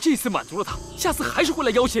你这次满足了他，下次还是会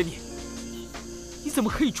来要挟你。你怎么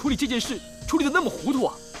可以处理这件事处理得那么糊涂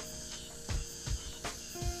啊？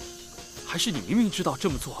还是你明明知道这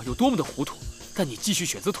么做有多么的糊涂，但你继续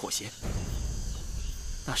选择妥协？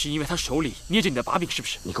那是因为他手里捏着你的把柄，是不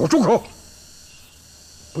是？你给我住口！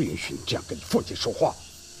不允许你这样跟你父亲说话。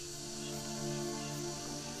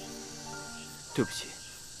对不起，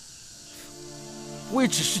我也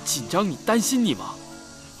只是紧张你、担心你嘛。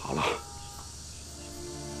好了，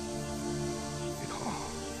李涛，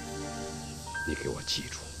你给我记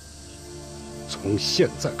住，从现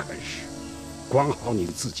在开始，管好你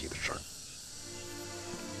自己的事儿。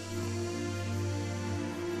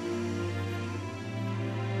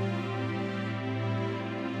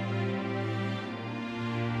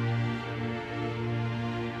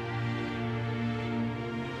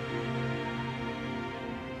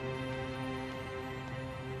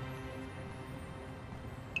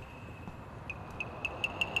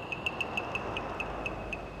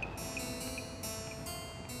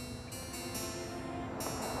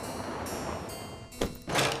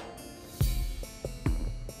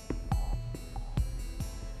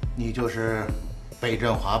你就是北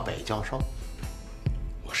振华北教授？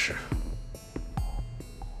我是。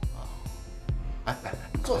哎，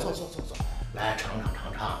坐，来尝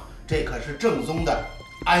尝，这可是正宗的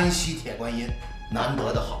安溪铁观音，难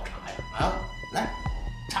得的好茶呀！啊，来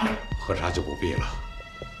尝尝。喝茶就不必了，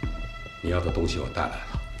你要的东西我带来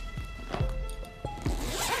了。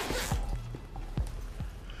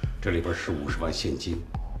这里边是50万现金，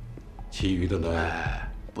其余的呢？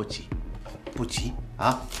不急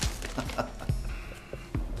啊！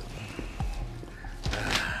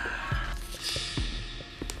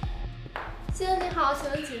先生你好，请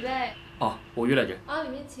问几位？哦，我约了人。啊，里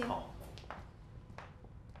面请。好。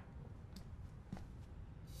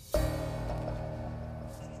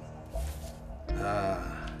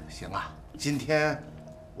行啊，今天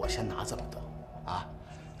我先拿这么多啊，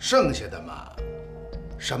剩下的嘛，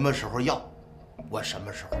什么时候要，我什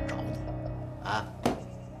么时候找你啊。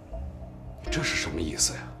这是什么意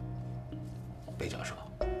思呀？北教授，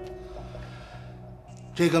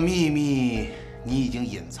这个秘密你已经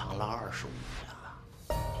隐藏了25年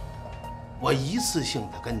了，我一次性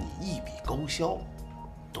的跟你一笔勾销，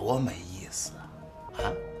多没意思啊！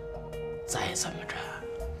啊，再怎么着，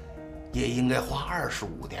也应该花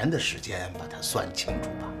25年的时间把它算清楚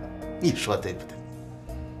吧？你说对不对？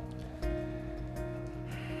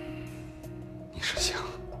你是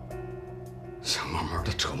想慢慢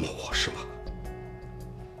的折磨我是吗？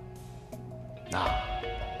那，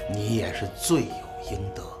你也是罪有应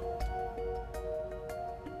得。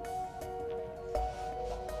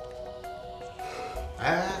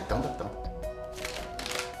哎，等，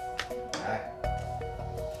哎，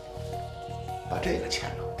把这个签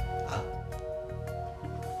了啊。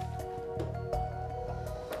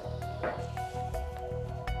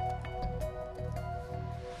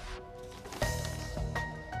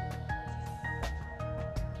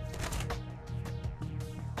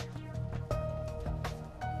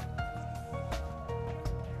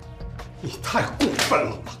你太过分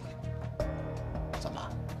了吧！怎么，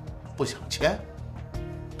不想签？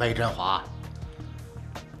北振华，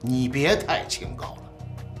你别太清高了，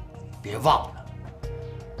别忘了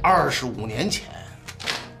，25年前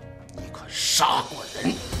你可杀过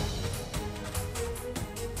人。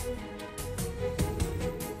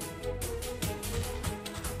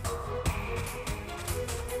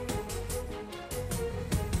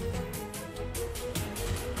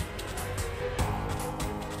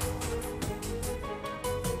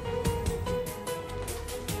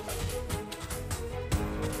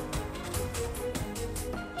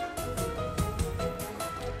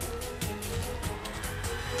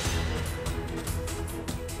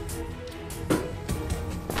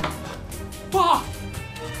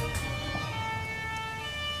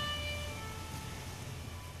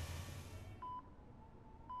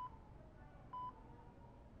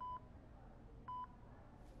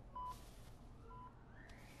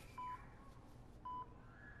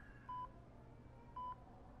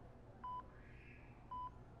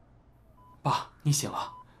你醒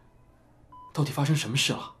了？到底发生什么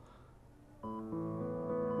事了？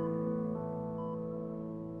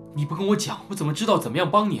你不跟我讲，我怎么知道怎么样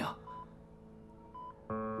帮你啊？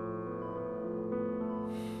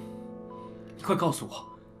你快告诉我，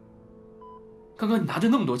刚刚你拿着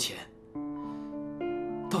那么多钱，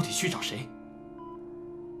到底去找谁？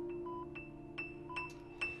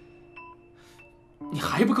你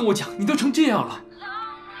还不跟我讲？你都成这样了！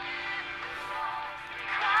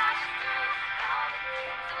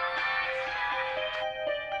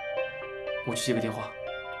我去接个电话。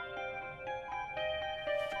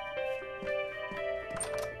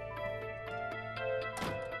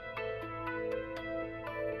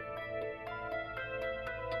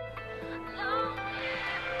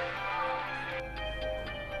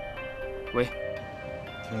喂，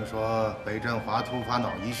听说北振华突发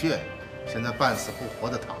脑溢血，现在半死不活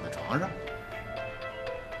的躺在床上。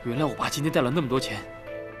原来我爸今天带了那么多钱，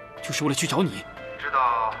就是为了去找你。知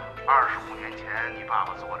道25年前你爸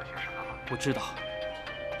爸做了些什么吗？我知道，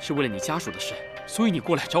是为了你家属的事，所以你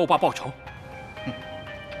过来找我爸报仇。哼，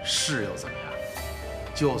是又怎么样？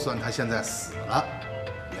就算他现在死了，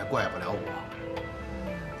也怪不了我。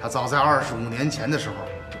他早在25年前的时候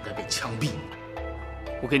就该被枪毙。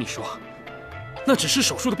我跟你说，那只是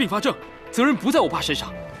手术的并发症，责任不在我爸身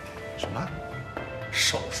上。什么？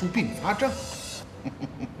手术并发症？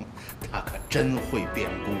他可真会编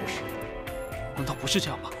故事。难道不是这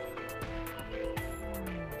样吗？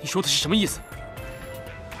你说的是什么意思？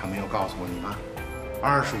他没有告诉过你吗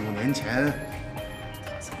？25年前，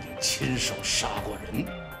他曾经亲手杀过人。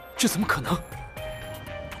这怎么可能？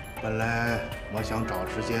本来我想找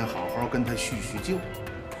时间好好跟他叙叙旧，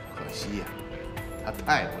可惜呀，他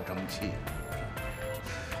太不争气了。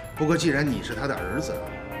不过既然你是他的儿子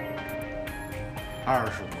，25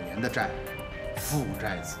年的债，父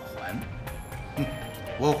债子还。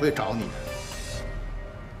我会找你的。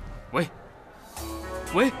喂，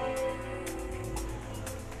喂。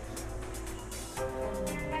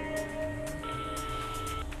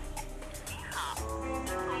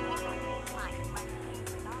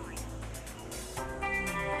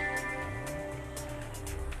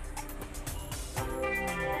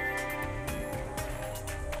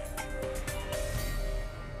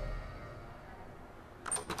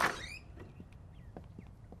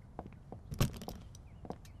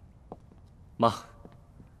妈，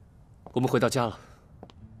我们回到家了。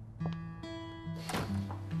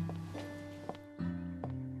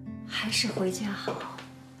还是回家好。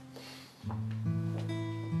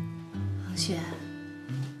恒轩，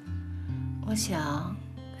我想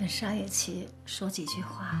跟沙月琪说几句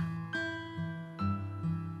话。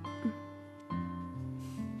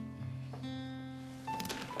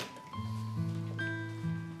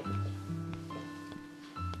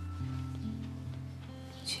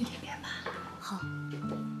去里面吧。好。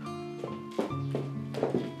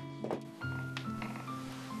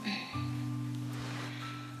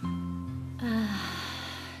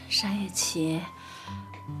沙月琪，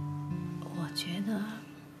我觉得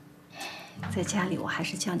在家里我还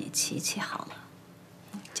是叫你琪琪好了。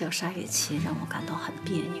叫沙月琪让我感到很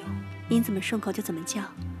别扭。您怎么顺口就怎么叫。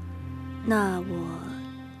那我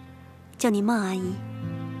叫您孟阿姨。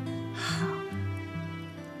好。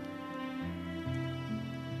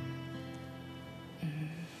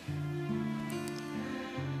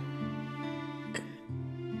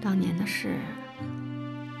当年的事，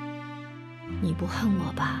你不恨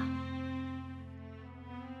我吧？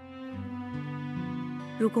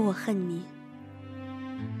如果我恨你，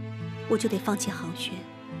我就得放弃航轩。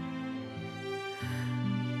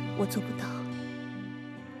我做不到，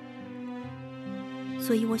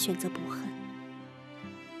所以我选择不恨。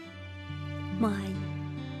孟阿姨，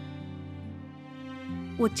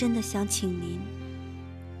我真的想请您，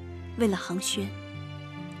为了航轩，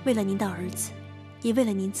为了您的儿子，也为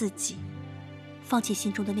了您自己，放弃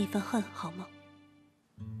心中的那份恨，好吗？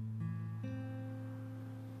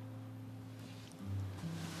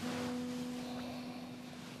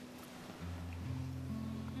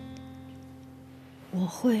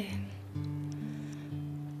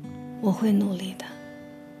我会努力的。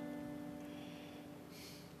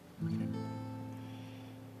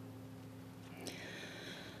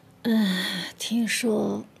听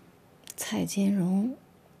说蔡金荣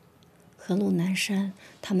和陆南山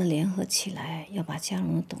他们联合起来要把嘉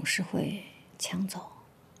荣的董事会抢走，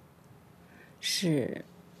是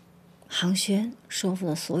航轩说服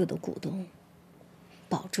了所有的股东，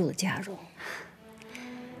保住了嘉荣。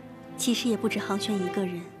其实也不止航轩一个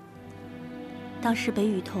人。当时北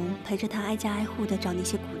雨桐陪着他挨家挨户地找那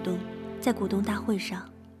些股东，在股东大会上，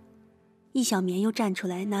易小棉又站出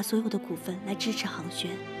来拿所有的股份来支持航轩。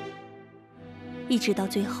一直到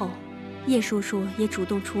最后，叶叔叔也主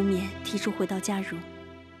动出面提出回到嘉荣，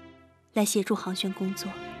来协助航轩工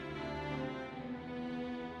作。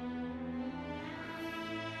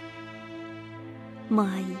孟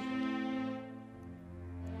阿姨，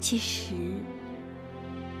其实，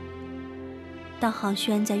当航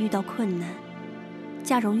轩在遇到困难，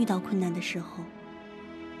嘉荣遇到困难的时候，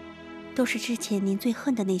都是之前您最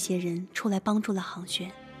恨的那些人出来帮助了航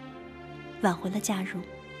轩，挽回了嘉荣。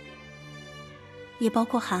也包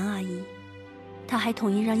括韩阿姨，她还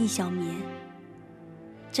同意让易小棉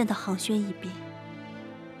站到航轩一边。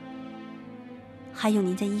还有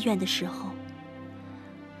您在医院的时候，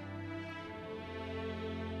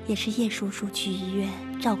也是叶叔叔去医院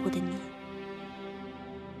照顾的您。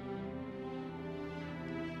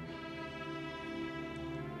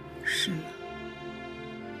是吗？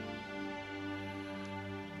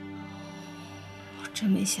我真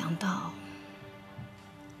没想到，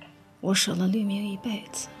我守了绿明一辈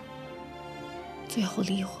子，最后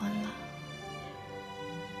离婚了。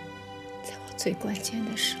在我最关键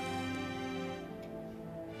的时候，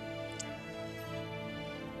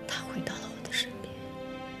他回到了我的身边。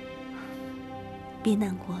别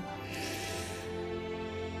难过了，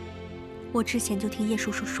我之前就听叶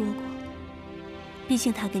叔叔说过，毕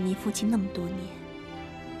竟他给您父亲那么多年，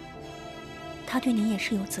他对您也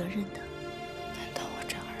是有责任的。难道我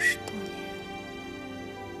这20多年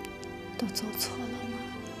都走错了吗？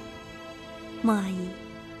孟阿姨，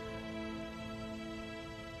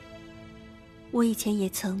我以前也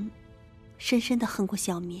曾深深地恨过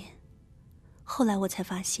小棉，后来我才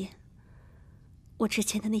发现，我之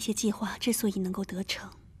前的那些计划之所以能够得逞，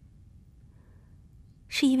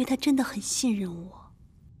是因为他真的很信任我。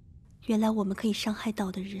原来我们可以伤害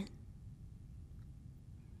到的人，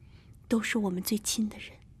都是我们最亲的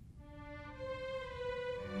人。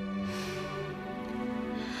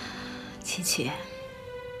琪琪，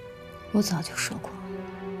我早就说过，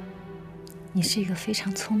你是一个非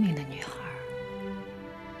常聪明的女孩。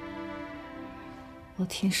我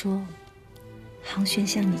听说航轩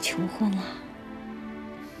向你求婚了，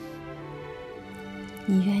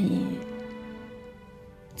你愿意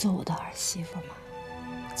做我的儿媳妇吗？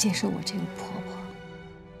接受我这个婆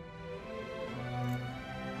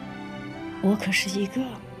婆？我可是一个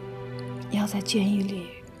要在监狱里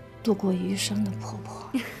度过余生的婆婆，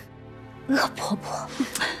恶婆婆。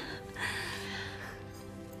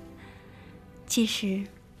其实，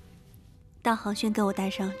当航轩给我戴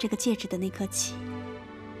上这个戒指的那刻起，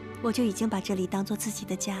我就已经把这里当做自己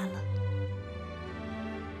的家了。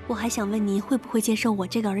我还想问您，会不会接受我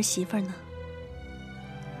这个儿媳妇呢？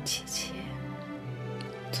琪琪，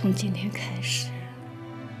从今天开始，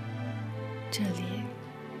这里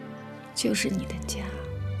就是你的家。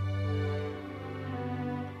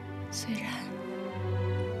虽然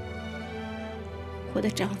我的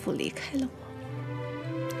丈夫离开了我，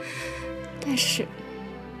但是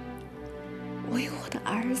我有我的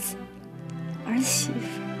儿子、儿媳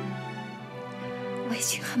妇，我已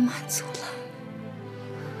经很满足了。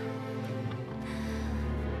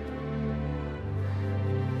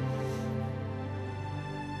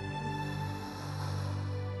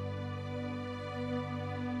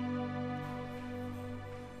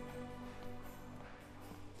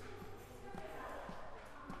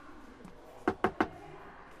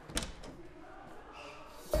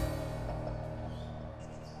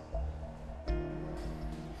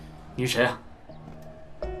你是谁啊？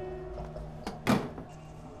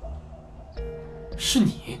是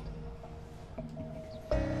你？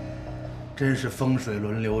真是风水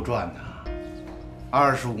轮流转呐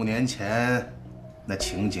！25年前，那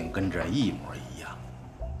情景跟这一模一样。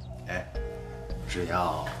哎，只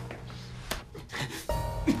要……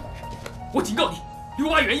我警告你，离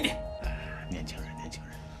我远一点！年轻人，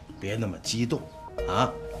别那么激动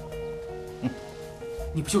啊！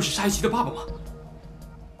你不就是沙一奇的爸爸吗？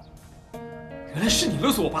原来是你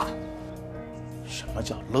勒索我爸的。什么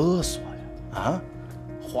叫勒索呀？啊，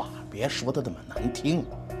话别说的那么难听。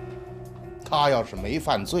他要是没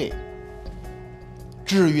犯罪，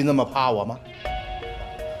至于那么怕我吗？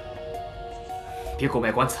别给我卖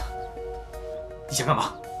关子！你想干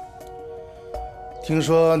嘛？听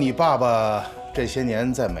说你爸爸这些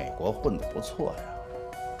年在美国混得不错呀，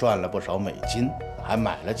赚了不少美金，还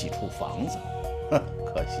买了几处房子。哼，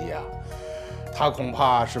可惜呀。他恐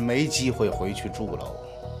怕是没机会回去住喽。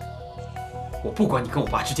我不管你跟我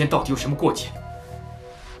爸之间到底有什么过节，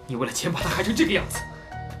你为了钱把他害成这个样子，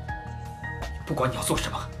不管你要做什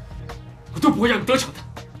么，我都不会让你得逞的。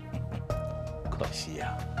可惜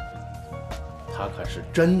呀，他可是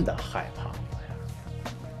真的害怕我呀。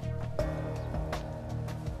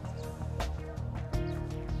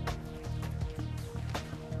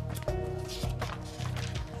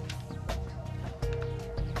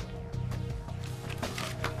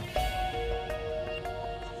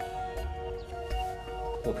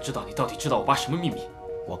我不知道你到底知道我爸什么秘密。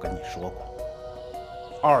我跟你说过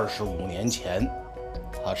，25年前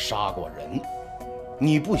他杀过人，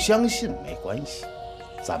你不相信没关系，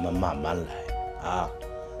咱们慢慢来啊，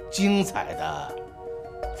精彩的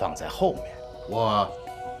放在后面。我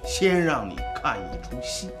先让你看一出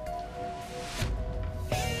戏。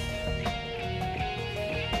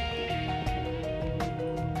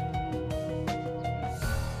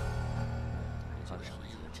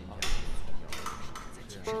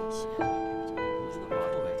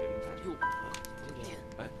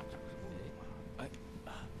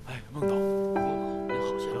孟董，你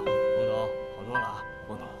好些了。孟董，好多了啊。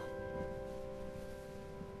孟董，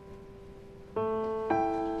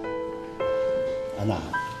安娜，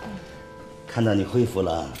看到你恢复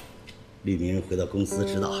了，律明回到公司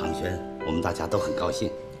指导航轩，我们大家都很高兴。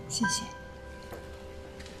谢谢。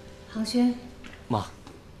航轩，妈，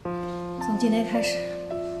从今天开始，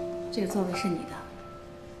这个座位是你的。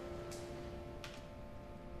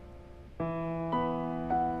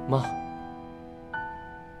妈。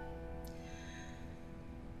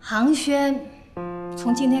航轩，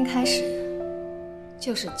从今天开始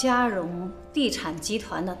就是嘉荣地产集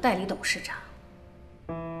团的代理董事长。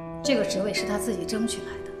这个职位是他自己争取来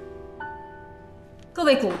的。各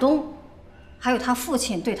位股东，还有他父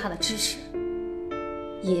亲对他的支持，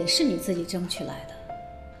也是你自己争取来的。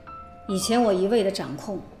以前我一味的掌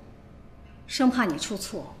控，生怕你出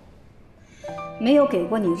错，没有给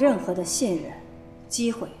过你任何的信任、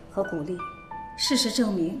机会和鼓励。事实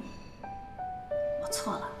证明，我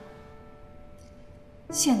错了。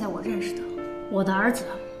现在我认识的我的儿子，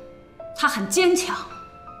他很坚强，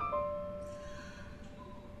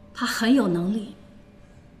他很有能力。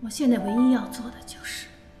我现在唯一要做的就是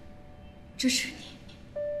支持你，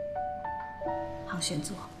航轩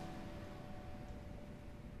座。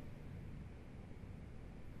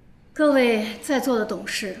各位在座的董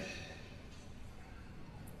事，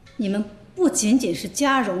你们不仅仅是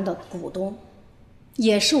嘉荣的股东，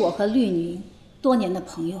也是我和律宁多年的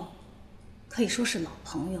朋友。可以说是老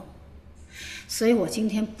朋友，所以我今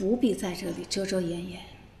天不必在这里遮遮掩掩。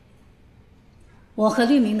我和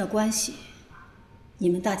律明的关系，你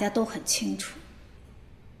们大家都很清楚。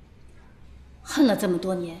恨了这么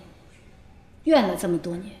多年，怨了这么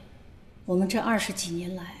多年，我们这20几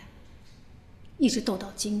年来，一直斗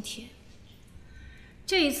到今天。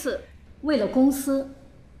这一次，为了公司，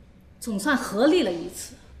总算合力了一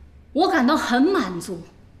次，我感到很满足，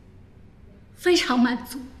非常满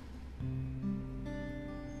足。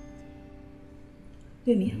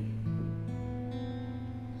律明，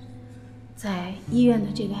在医院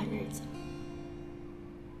的这段日子，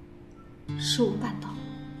是我办到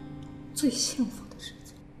最幸福的日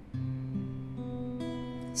子。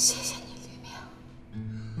谢谢你，律明。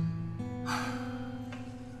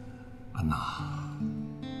安娜，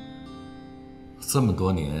这么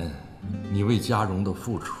多年，你为嘉荣的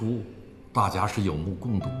付出，大家是有目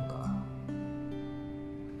共睹的。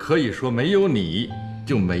可以说，没有你，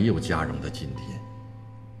就没有嘉荣的今天。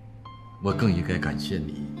我更应该感谢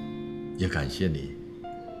你，也感谢你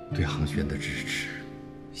对航轩的支持。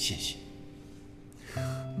谢谢，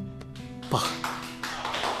爸。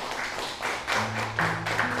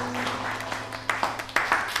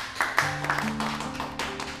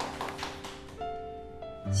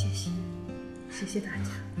谢谢，谢谢大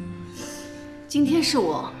家。今天是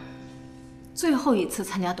我最后一次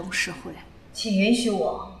参加董事会，请允许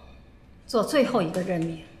我做最后一个任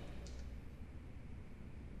命。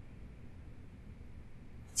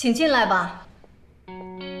请进来吧。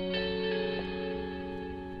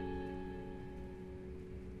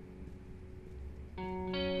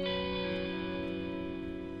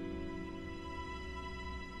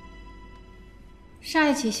沙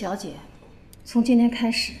一奇小姐，从今天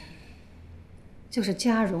开始就是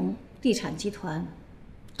嘉荣地产集团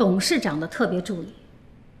董事长的特别助理，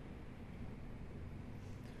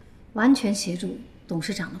完全协助董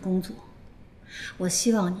事长的工作。我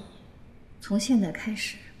希望你从现在开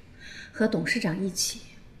始和董事长一起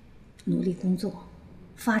努力工作，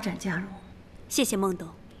发展嘉荣。谢谢孟董，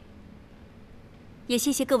也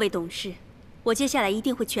谢谢各位董事，我接下来一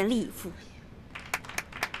定会全力以赴。